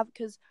to have,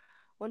 because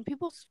when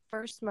people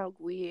first smoke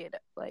weed,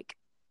 like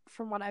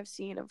from what I've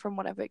seen and from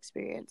what I've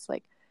experienced,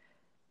 like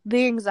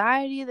the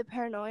anxiety, the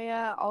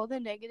paranoia, all the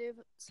negative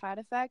side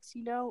effects,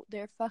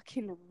 they're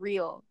fucking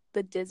real.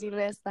 The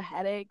dizziness, the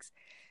headaches,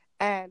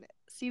 and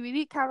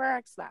CBD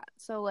counteracts that.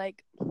 So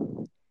like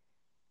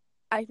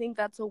I think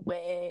that's a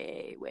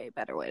way, way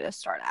better way to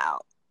start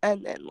out.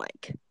 And then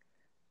like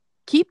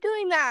keep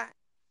doing that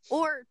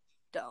or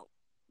don't.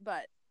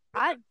 But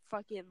I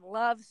fucking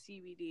love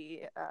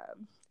CBD.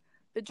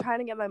 Been trying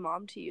to get my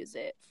mom to use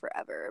it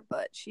forever,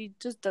 but she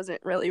just doesn't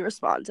really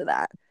respond to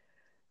that.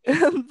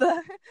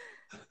 But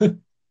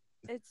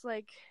it's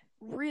like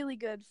really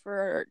good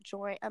for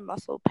joint and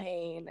muscle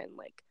pain and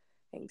like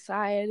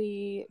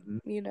anxiety,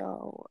 and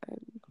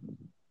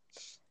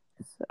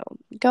so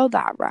go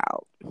that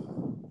route.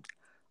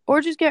 Or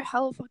just get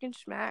hella fucking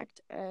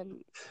smacked and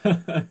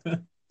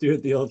Do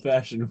it the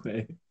old-fashioned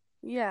way.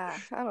 yeah,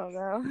 I don't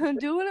know.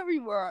 Do whatever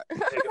you want.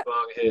 Take a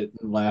bong hit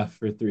and laugh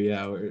for 3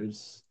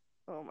 hours.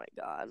 Oh my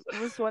god.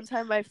 This one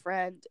time my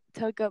friend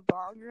took a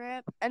bong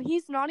rip and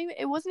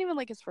it wasn't even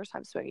like his first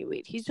time smoking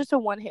weed. He's just a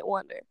one-hit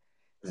wonder.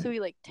 So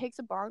he like takes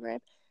a bong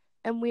rip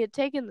and we had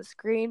taken the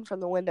screen from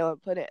the window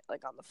and put it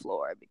like on the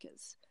floor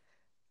because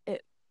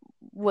it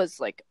was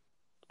like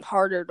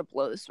harder to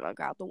blow the smoke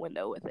out the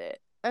window with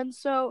it. And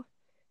so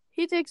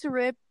he takes a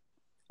rip,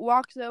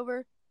 walks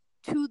over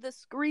to the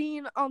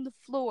screen on the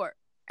floor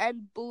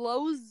and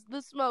blows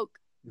the smoke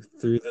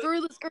through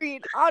the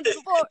screen onto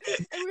the floor.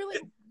 And we were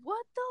like,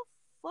 what the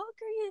fuck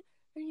are you?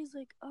 And he's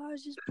like, oh, I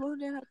was just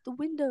blowing it out the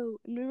window.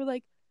 And we were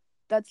like,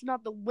 that's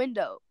not the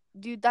window.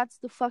 Dude, that's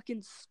the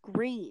fucking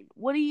screen.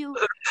 What are you?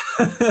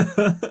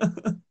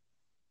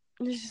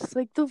 It's just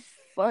like the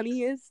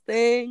funniest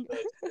thing.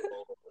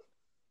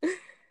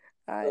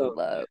 I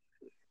love,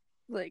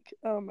 like,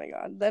 oh my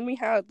god. Then we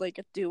had like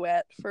a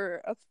duet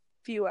for a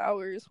few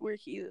hours where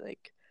he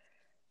like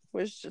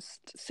was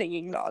just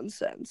singing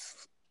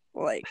nonsense,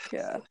 like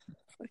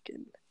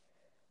fucking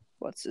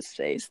what's his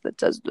face that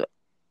does the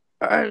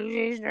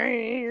these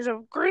days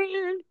of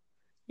green,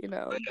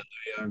 Louis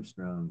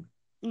Armstrong.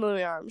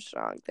 Louis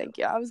Armstrong. Thank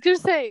you. I was gonna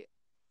say,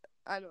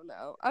 I don't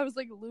know. I was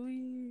like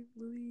Louis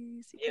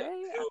C.K.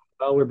 Yeah.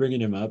 While we're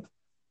bringing him up,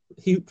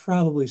 he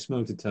probably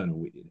smoked a ton of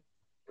weed.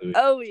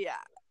 Oh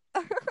yeah.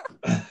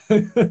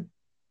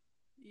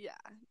 Yeah,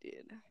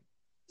 dude.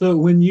 So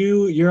when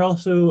you're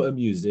also a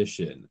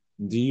musician,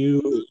 do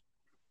you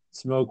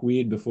smoke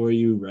weed before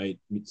you write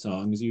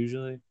songs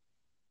usually?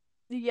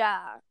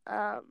 Yeah.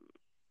 I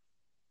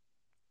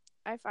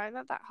find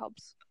that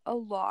helps a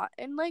lot.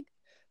 And like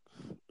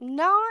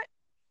not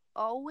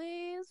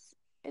always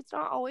it's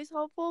not always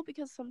helpful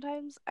because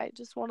sometimes I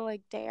just want to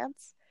like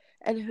dance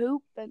and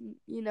hoop and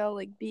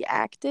like be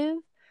active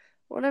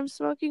when I'm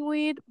smoking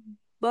weed,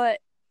 but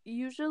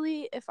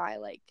usually if I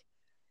like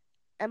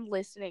am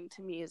listening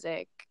to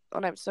music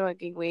when I'm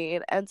smoking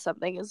weed and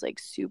something is like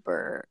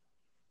super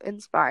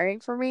inspiring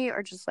for me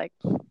or just like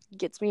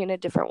gets me in a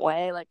different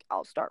way, like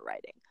I'll start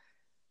writing.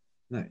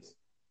 Nice.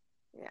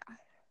 Yeah.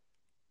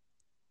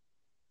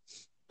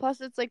 Plus,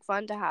 it's like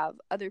fun to have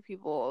other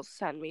people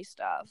send me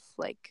stuff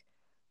like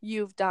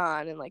you've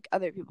done and like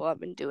other people have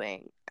been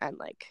doing, and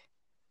like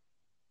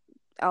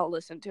I'll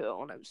listen to it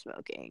when I'm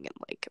smoking and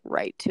like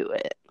write to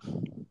it,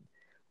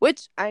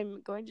 which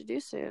I'm going to do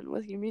soon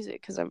with your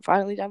music because I'm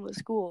finally done with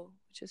school,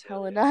 which is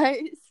hella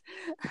nice.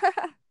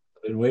 I've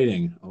been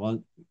waiting.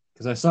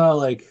 Because I saw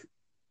like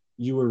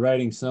you were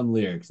writing some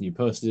lyrics and you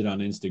posted it on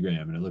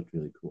Instagram and it looked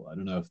really cool. I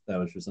don't know if that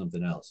was for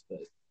something else, but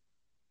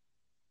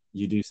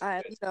you do. I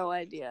have no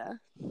idea.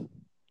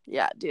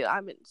 Yeah, dude,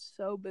 I've been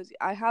so busy.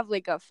 I have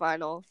like a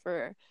final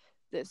for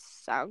this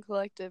Sound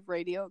Collective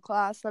radio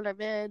class that I'm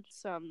in,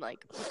 so I'm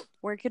like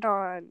working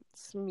on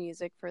some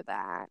music for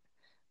that.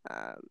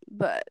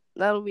 But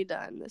that'll be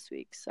done this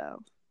week, so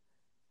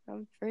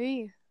I'm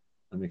free.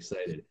 I'm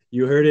excited.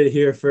 You heard it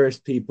here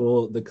first,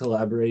 people. The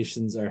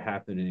collaborations are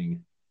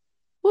happening.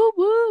 Woo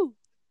woo!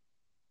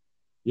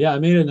 Yeah, I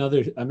made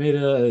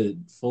a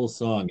full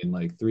song in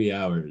like 3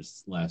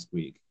 hours last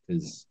week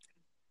because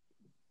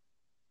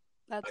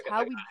that's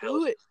how we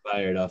do it.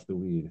 Inspired off the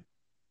weed.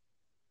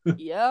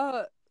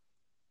 Yeah,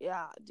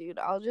 dude.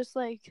 I'll just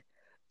like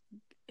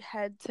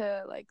head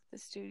to like the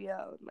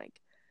studio and like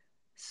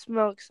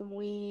smoke some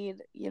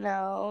weed,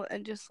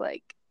 and just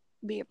like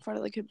be in front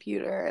of the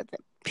computer and the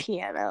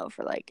piano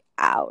for like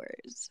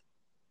hours.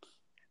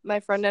 my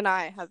friend and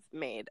I have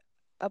made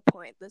a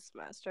point this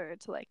semester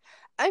to like,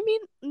 I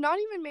mean, not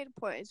even made a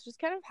point. It's just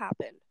kind of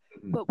happened.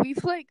 Mhm. But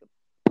we've like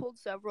pulled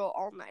several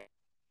all night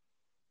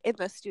in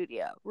the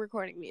studio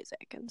recording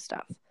music and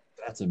stuff.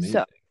 That's amazing.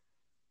 So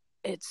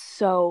it's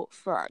so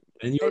fun.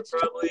 And you were It's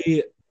just,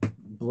 probably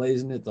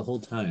blazing it the whole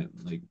time.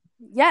 Like,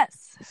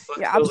 yes, fuck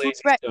you're the absolutely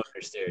lazy right.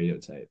 stoner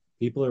stereotype.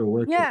 People are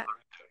working Yeah, out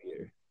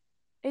here.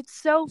 it's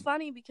so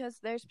funny because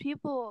there's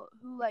people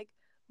who like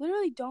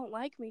literally don't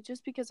like me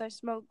just because I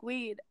smoke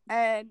weed,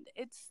 and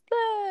it's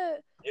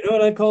the You know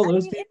what I call I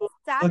those mean, it's people?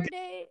 Fucking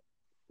Saturday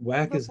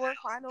whack as before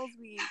finals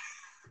week.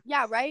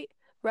 Yeah, right?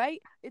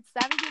 Right? It's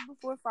Saturday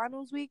before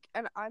finals week,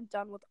 and I'm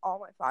done with all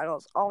my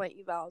finals, all my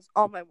evals,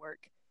 all my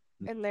work.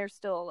 And they're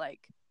still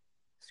like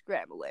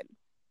scrambling.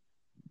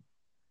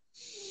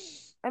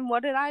 And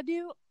what did I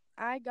do?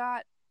 I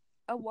got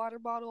a water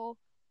bottle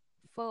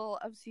full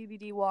of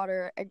CBD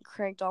water and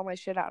cranked all my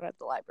shit out at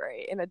the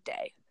library in a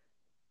day.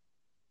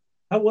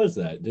 How was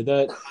that? How did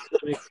that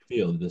make you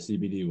feel, the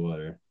CBD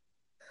water?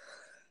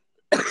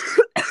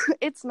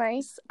 It's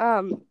nice.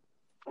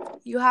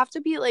 You have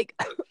to be like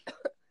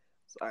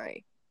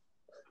sorry.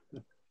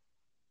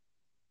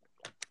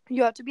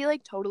 You have to be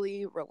like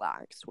totally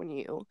relaxed when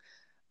you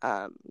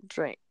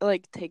drink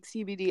like take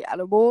CBD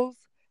edibles,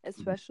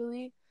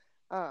 especially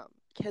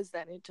because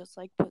then it just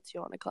like puts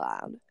you on a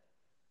cloud.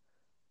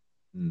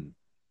 Mm.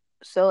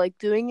 So like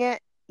doing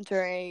it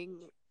during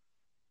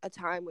a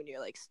time when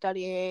you're like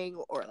studying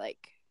or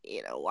like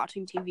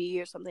watching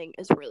TV or something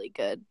is really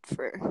good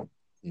for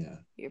Yeah.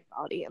 your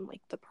body and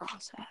like the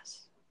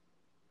process.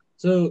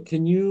 So, for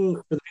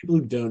the people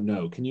who don't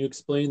know, can you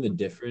explain the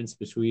difference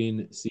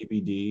between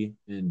CBD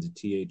and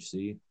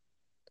THC?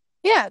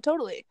 Yeah,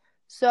 totally.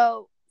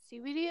 So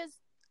CBD is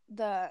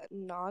the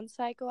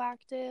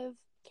non-psychoactive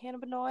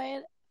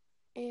cannabinoid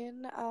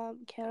in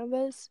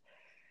cannabis,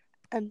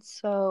 and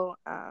so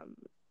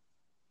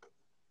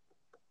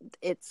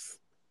it's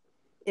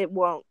it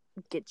won't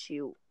get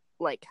you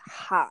like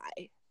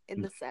high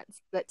in the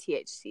sense that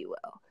THC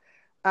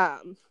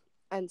will.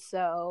 And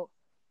so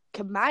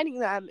combining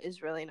them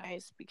is really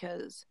nice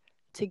because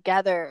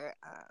together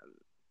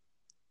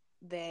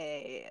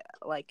they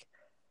like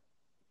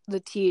the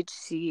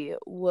THC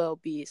will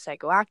be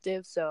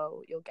psychoactive,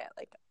 so you'll get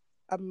like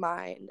a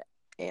mind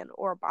and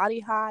or body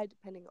high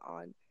depending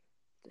on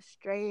the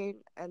strain,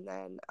 and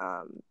then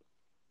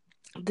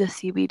the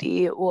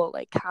CBD will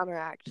like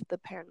counteract the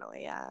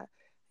paranoia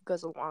that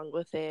goes along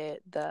with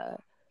it, the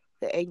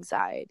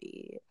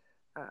anxiety,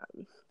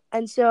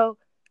 and so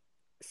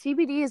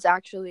CBD is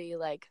actually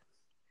like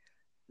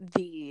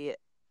the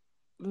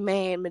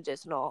main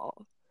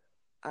medicinal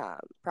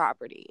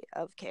property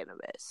of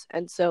cannabis,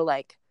 and so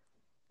like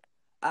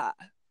uh,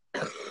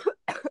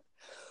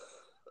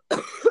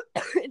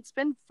 it's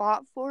been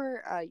fought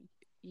for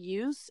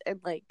use and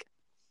like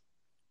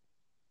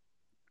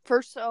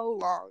for so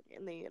long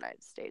in the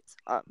United States.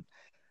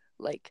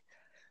 Like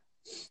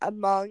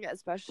among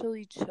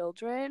especially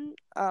children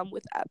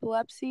with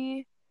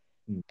epilepsy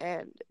Mm.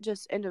 and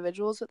just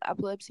individuals with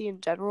epilepsy in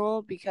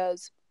general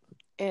because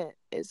it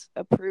is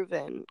a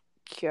proven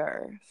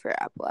cure for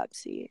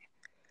epilepsy.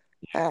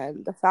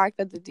 And the fact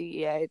that the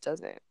DEA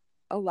doesn't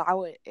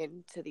allow it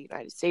into the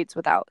United States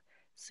without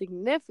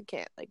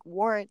significant like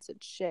warrants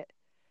and shit,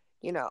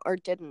 or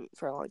didn't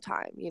for a long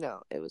time,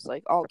 it was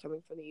like all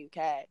coming from the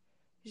UK.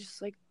 It's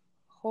just like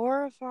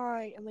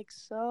horrifying and like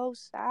so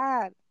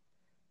sad.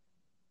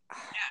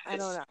 I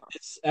don't know.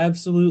 It's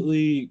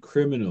absolutely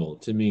criminal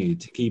to me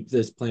to keep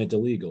this plant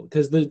illegal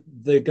because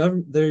the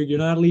government there you're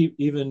not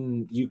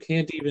even you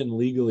can't even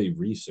legally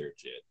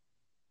research it,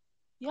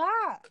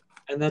 Yeah.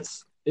 and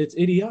it's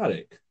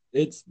idiotic.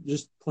 It's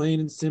just plain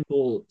and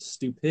simple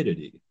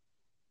stupidity.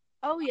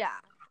 Oh yeah.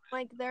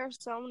 Like there's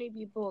so many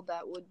people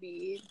that would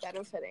be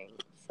benefiting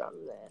from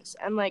this,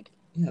 and like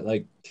Yeah,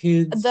 like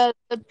kids, the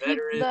people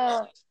veterans,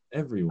 the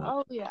everyone.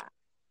 oh yeah,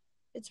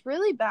 it's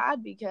really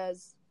bad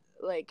because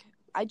like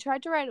I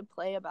tried to write a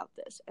play about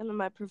this, and then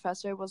my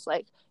professor was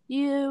like,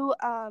 "You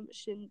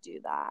shouldn't do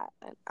that,"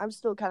 and I'm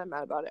still kind of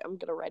mad about it. I'm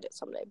gonna write it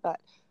someday,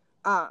 but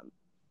um,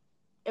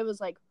 it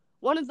was like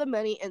one of the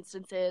many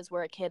instances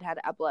where a kid had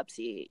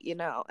epilepsy,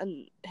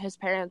 and his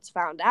parents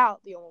found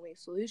out the only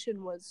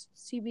solution was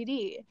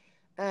CBD,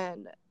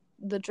 and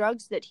the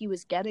drugs that he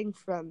was getting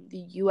from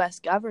the U.S.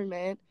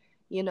 government,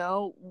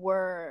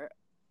 were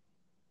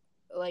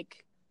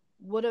like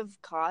would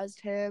have caused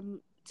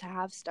him to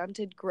have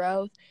stunted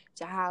growth,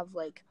 to have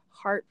like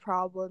heart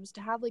problems,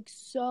 to have like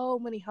so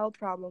many health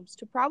problems,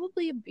 to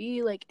probably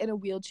be like in a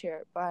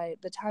wheelchair by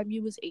the time he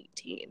was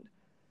 18.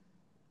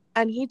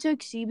 And he took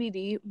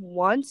CBD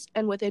once,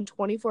 and within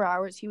 24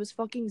 hours, he was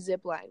fucking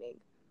ziplining.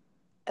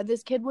 And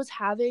this kid was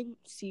having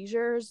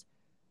seizures,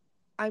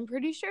 I'm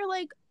pretty sure,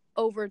 like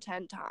over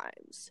 10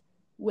 times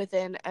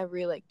within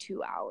every like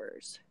 2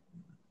 hours.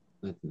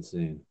 That's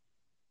insane.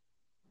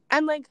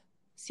 And like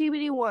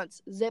CBD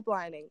once,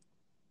 ziplining.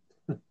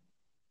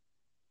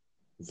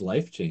 It's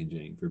life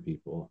changing for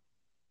people.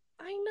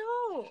 I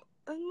know.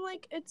 And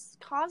like it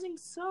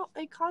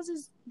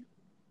causes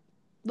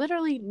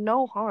literally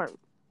no harm,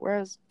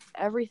 whereas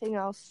everything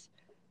else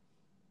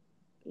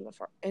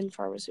in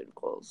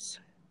pharmaceuticals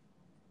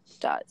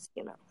does,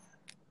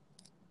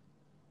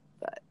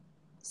 But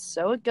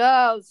so it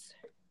goes.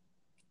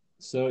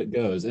 So it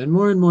goes. And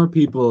more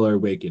people are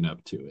waking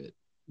up to it.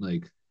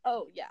 Like,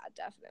 Oh yeah,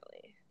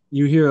 definitely.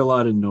 you hear a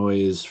lot of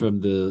noise from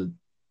the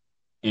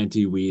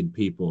anti-weed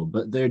people,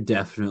 but they're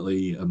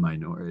definitely a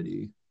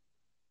minority.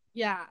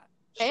 Yeah.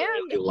 Just a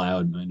And really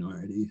loud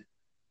minority.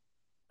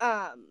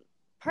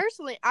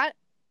 personally, I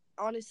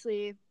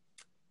honestly,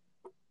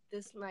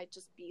 this might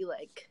just be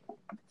like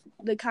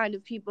the kind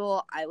of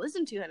people I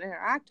listen to and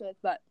interact with,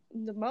 but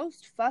the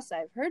most fuss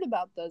I've heard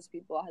about those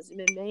people has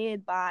been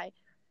made by,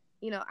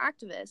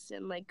 activists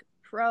and like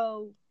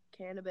pro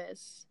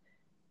cannabis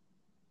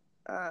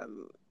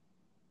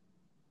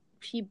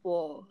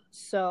people.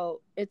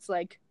 So it's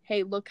like,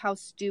 hey, look how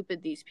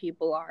stupid these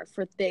people are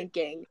for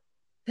thinking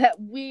that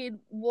weed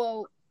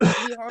will be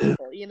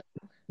harmful,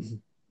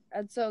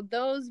 And so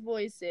those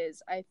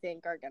voices, I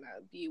think, are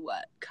gonna be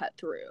what cut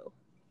through.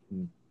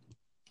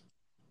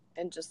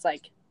 And just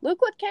like,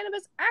 look what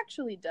cannabis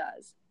actually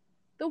does.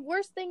 The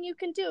worst thing you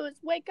can do is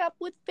wake up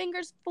with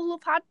fingers full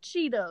of hot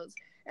Cheetos.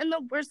 And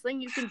the worst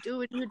thing you can do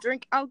when you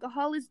drink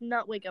alcohol is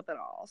not wake up at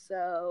all.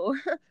 So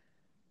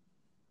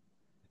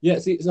Yeah,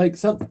 see, it's like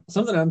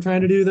something I'm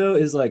trying to do though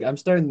is like I'm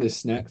starting this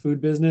snack food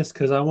business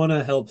because I want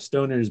to help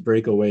stoners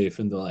break away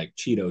from the like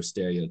Cheeto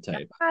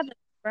stereotype. that's I'm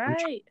trying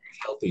to right. make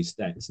healthy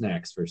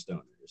snacks for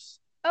stoners.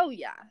 Oh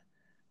yeah.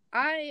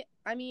 I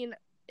mean,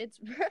 it's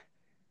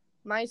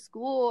my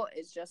school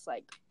is just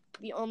like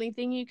the only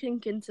thing you can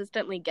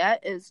consistently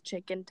get is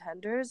chicken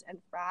tenders and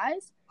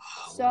fries.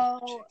 Oh,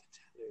 So,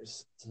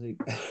 it's like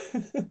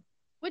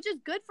which is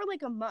good for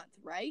like a month,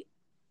 right?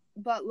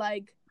 But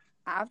like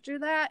after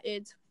that,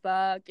 it's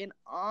fucking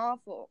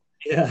awful.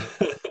 yeah.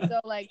 So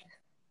like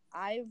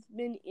I've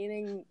been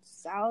eating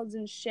salads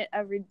and shit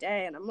every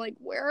day, and I'm like,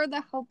 where are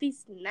the healthy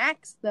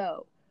snacks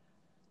though?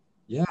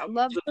 Yeah, I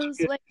love those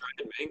like,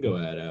 mango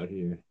ad out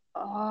here.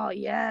 oh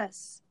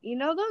yes,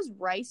 those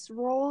rice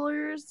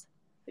rollers.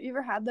 Have you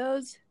ever had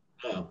those?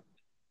 Oh,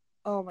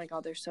 Oh my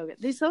god, they're so good.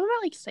 They sell them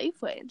at like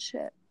Safeway and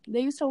shit.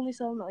 They used to only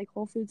sell them at like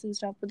Whole Foods and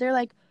stuff, but they're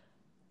like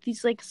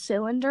these like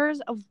cylinders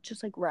of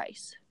just like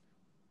rice,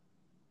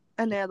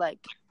 and they're like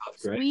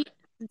puffed, right? sweet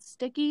and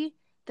sticky.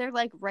 They're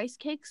like rice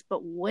cakes,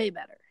 but way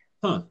better.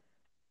 Huh.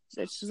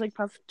 So it's just like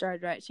puffed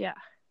dried rice. Yeah,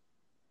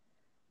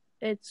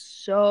 it's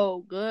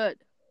so good.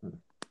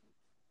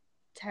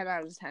 10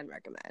 out of 10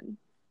 recommend.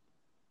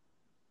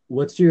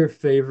 What's your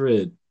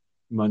favorite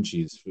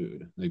munchies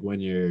food? Like when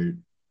you're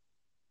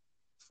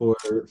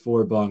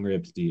four bong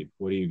ribs deep,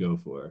 what do you go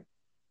for?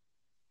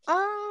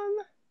 Um,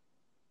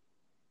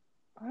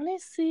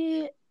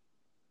 honestly,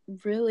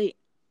 really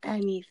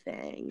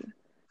anything.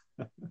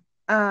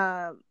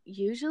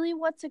 Usually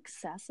what's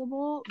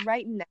accessible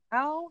right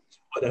now.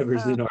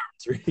 Whatever's in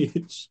arm's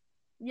reach.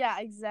 Yeah,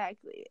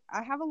 exactly.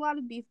 I have a lot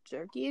of beef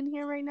jerky in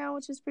here right now,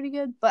 which is pretty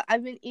good. But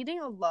I've been eating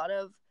a lot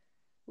of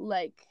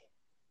like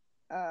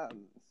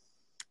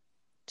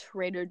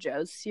Trader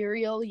Joe's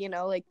cereal,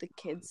 like the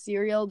kids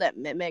cereal that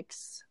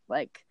mimics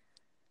like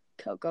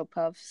Cocoa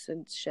Puffs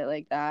and shit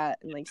like that,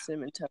 and like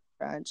Cinnamon Toast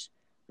Crunch,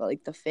 but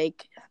like the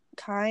fake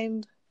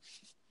kind.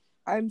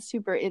 I'm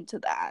super into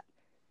that.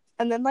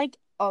 And then like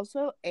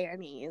also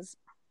Annie's.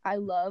 I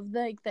love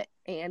the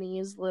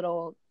Annie's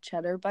little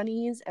cheddar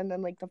bunnies, and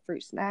then like the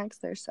fruit snacks.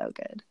 They're so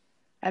good.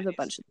 I have a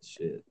bunch of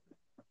shit.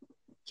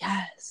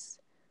 yes.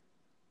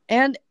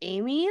 And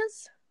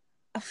Amy's.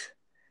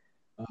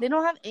 They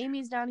don't have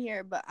Amy's down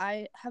here, but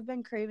I have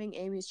been craving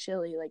Amy's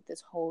chili like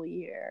this whole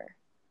year.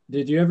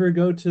 Did you ever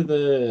go to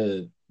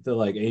the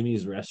like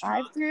Amy's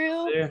restaurant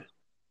Drive-through? there?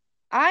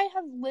 I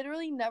have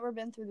literally never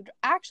been through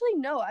actually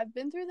no, I've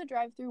been through the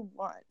drive-through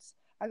once.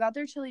 I got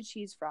their chili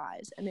cheese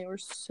fries, and they were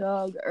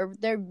so good. Or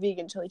their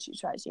vegan chili cheese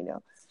fries,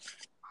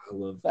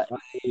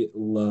 I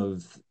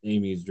love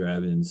Amy's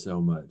Drive-In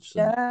so much.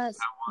 Yes,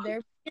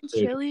 their vegan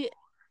chili.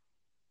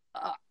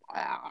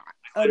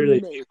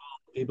 Literally,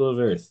 people of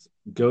Earth,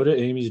 go to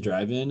Amy's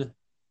Drive-In,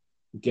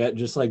 get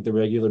just like the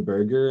regular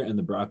burger and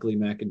the broccoli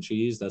mac and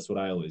cheese. That's what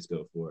I always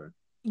go for.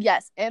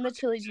 Yes, and the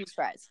chili cheese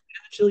fries.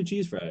 And the chili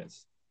cheese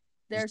fries.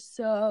 They're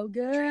so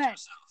good.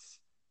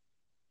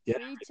 Yeah.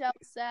 Treat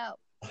yourself.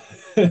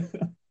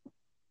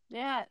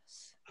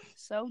 Yes,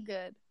 so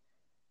good.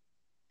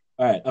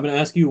 All right, I'm going to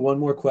ask you one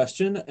more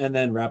question and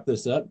then wrap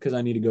this up because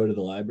I need to go to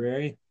the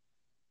library.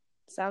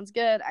 Sounds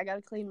good. I got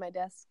to clean my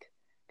desk.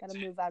 Got to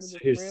move out of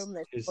this room.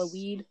 There's full of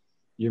weed.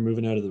 You're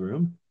moving out of the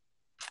room?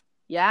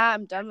 Yeah,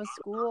 I'm done with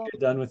school. You're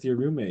done with your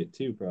roommate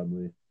too,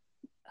 probably.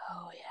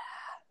 Oh,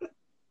 yeah.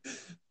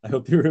 I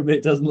hope your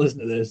roommate doesn't listen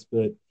to this,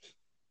 but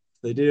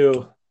if they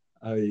do,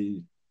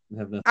 I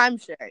have nothing.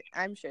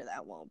 I'm sure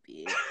that won't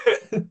be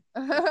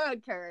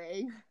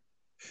occurring.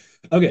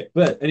 Okay,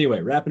 but anyway,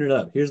 wrapping it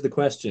up. Here's the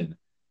question.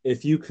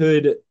 If you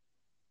could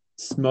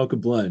smoke a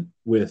blunt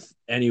with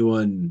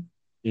anyone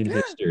in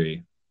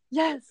history,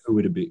 yes, who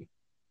would it be?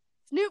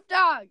 Snoop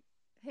Dogg.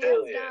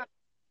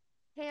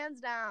 Hands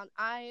down.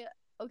 I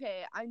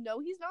okay, I know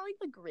he's not like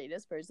the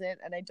greatest person,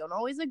 and I don't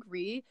always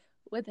agree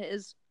with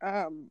his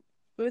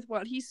with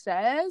what he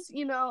says,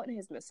 you know, and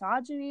his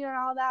misogyny and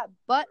all that.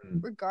 But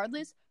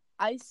regardless,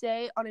 I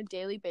say on a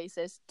daily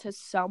basis to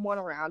someone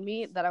around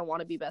me that I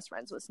want to be best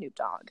friends with Snoop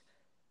Dogg.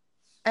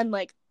 And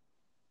like,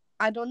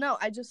 I don't know,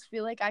 I just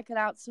feel like I could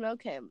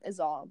outsmoke him is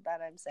all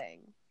that I'm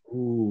saying.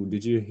 Ooh,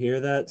 did you hear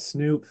that,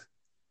 Snoop?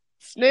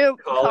 Snoop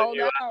Calling called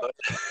you out.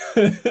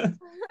 out.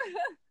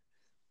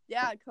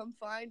 Yeah, come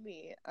find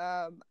me.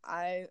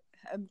 I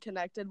am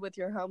connected with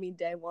your homie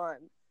day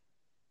one.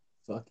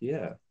 Fuck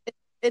yeah.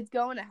 It's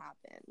going to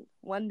happen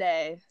one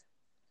day.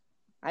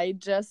 I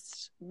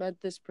just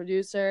met this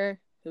producer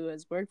who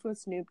has worked with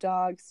Snoop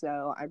Dogg,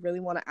 so I really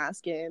want to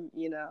ask him,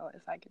 you know,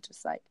 if I could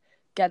just like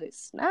get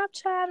his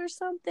Snapchat or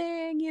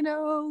something, you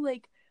know,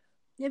 like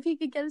if he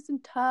could get us in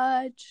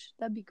touch,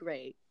 that'd be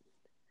great.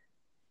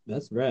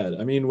 That's rad.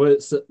 I mean,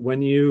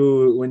 when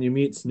you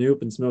meet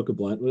Snoop and smoke a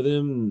blunt with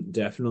him,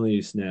 definitely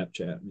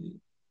Snapchat me.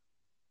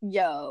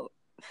 Yo,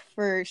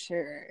 for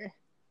sure.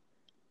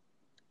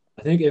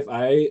 I think if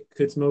I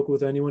could smoke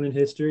with anyone in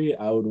history,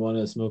 I would want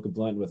to smoke a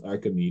blunt with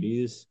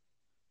Archimedes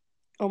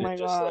Oh and my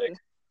just god. like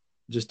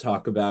just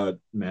talk about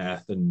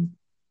math and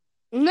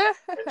I'd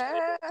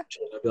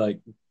be like,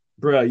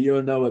 bro, you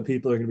don't know what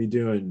people are gonna be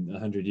doing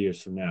 100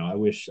 years from now. I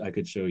wish I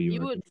could show you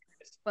You would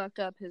Archimedes. fuck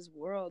up his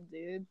world,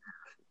 dude.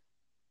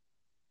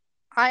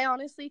 I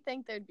honestly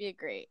think there'd be a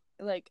great,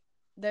 like,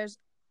 there's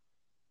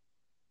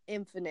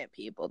infinite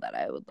people that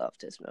I would love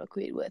to smoke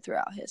weed with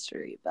throughout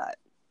history, but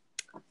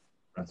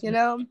That's you me.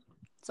 know,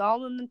 it's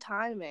all in the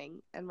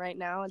timing, and right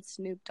now it's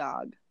Snoop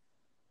Dogg.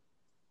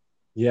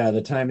 Yeah,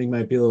 the timing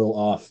might be a little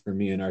off for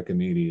me and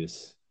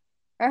Archimedes.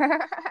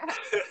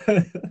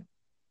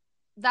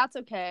 That's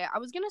okay. I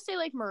was gonna say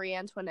like Marie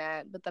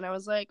Antoinette, but then I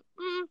was like,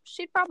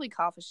 she'd probably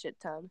cough a shit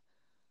ton.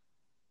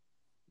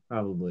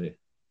 Probably.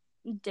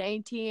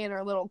 Dainty in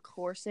her little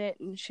corset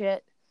and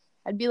shit.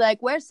 I'd be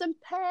like, wear some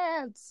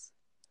pants.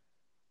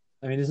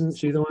 I mean, isn't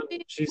she the one?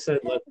 She said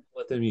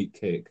let them eat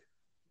cake,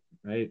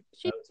 right?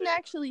 She didn't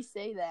actually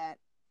say that,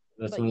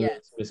 That's but one of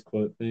yes. those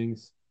misquote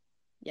things.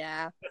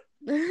 Yeah.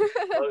 I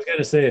was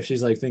gonna say if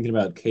she's like thinking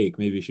about cake,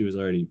 maybe she was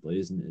already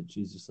blazing it.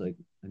 She's just like,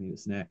 I need a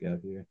snack out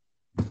here.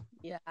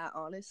 Yeah,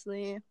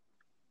 honestly.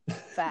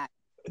 Fact.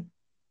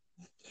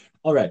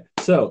 All right.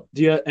 So,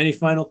 do you have any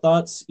final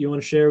thoughts you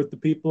want to share with the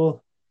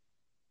people?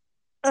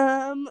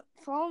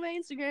 Follow my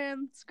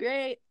Instagram. It's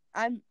great.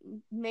 I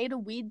made a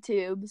weed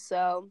tube, so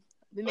I'll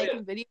be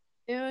making videos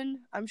soon.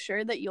 I'm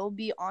sure that you'll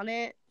be on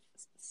it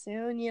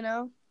soon, you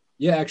know?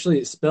 Yeah,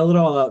 actually, spell it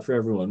all out for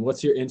everyone.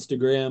 What's your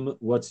Instagram?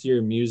 What's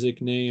your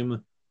music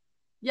name?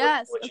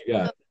 Yes. What Okay, you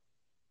got?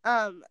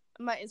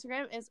 my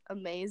Instagram is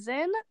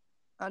amazing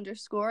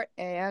underscore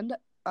and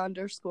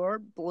underscore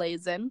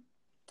blazing.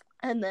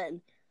 And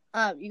then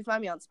you can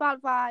find me on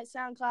Spotify,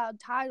 SoundCloud,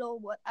 Tidal,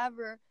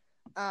 whatever.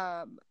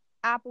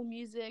 Apple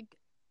Music,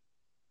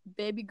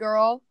 Baby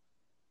Girl,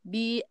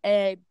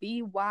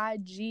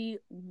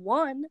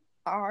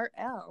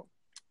 BABYG1RL,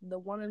 the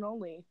one and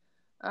only.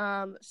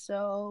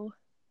 So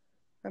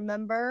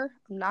remember,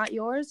 I'm not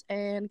yours,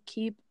 and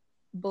keep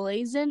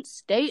blazing.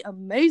 Stay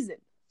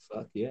amazing.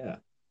 Fuck yeah.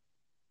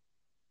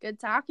 Good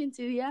talking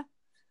to you.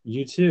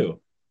 You too.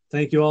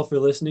 Thank you all for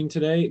listening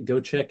today. Go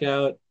check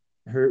out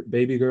her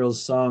baby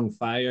girl's song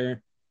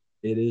Fire.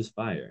 It is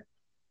fire.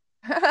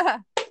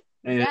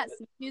 And Yes,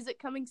 music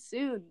coming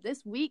soon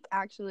this week,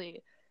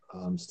 actually.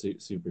 I'm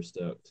super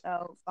stoked.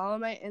 So follow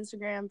my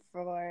Instagram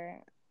for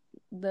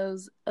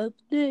those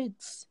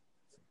updates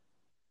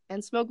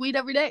and smoke weed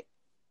every day.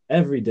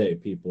 Every day,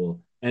 people.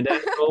 And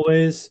as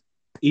always,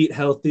 eat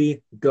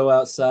healthy, go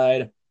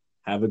outside,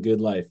 have a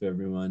good life,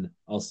 everyone.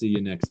 I'll see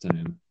you next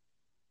time.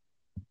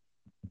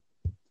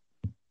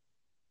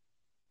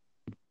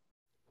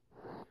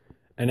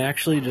 And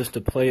actually, just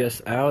to play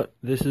us out,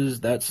 this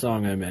is that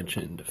song I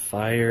mentioned,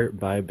 Fire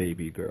by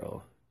Baby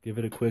Girl. Give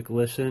it a quick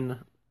listen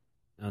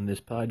on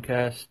this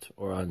podcast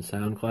or on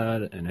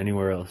SoundCloud and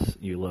anywhere else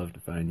you love to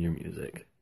find your music.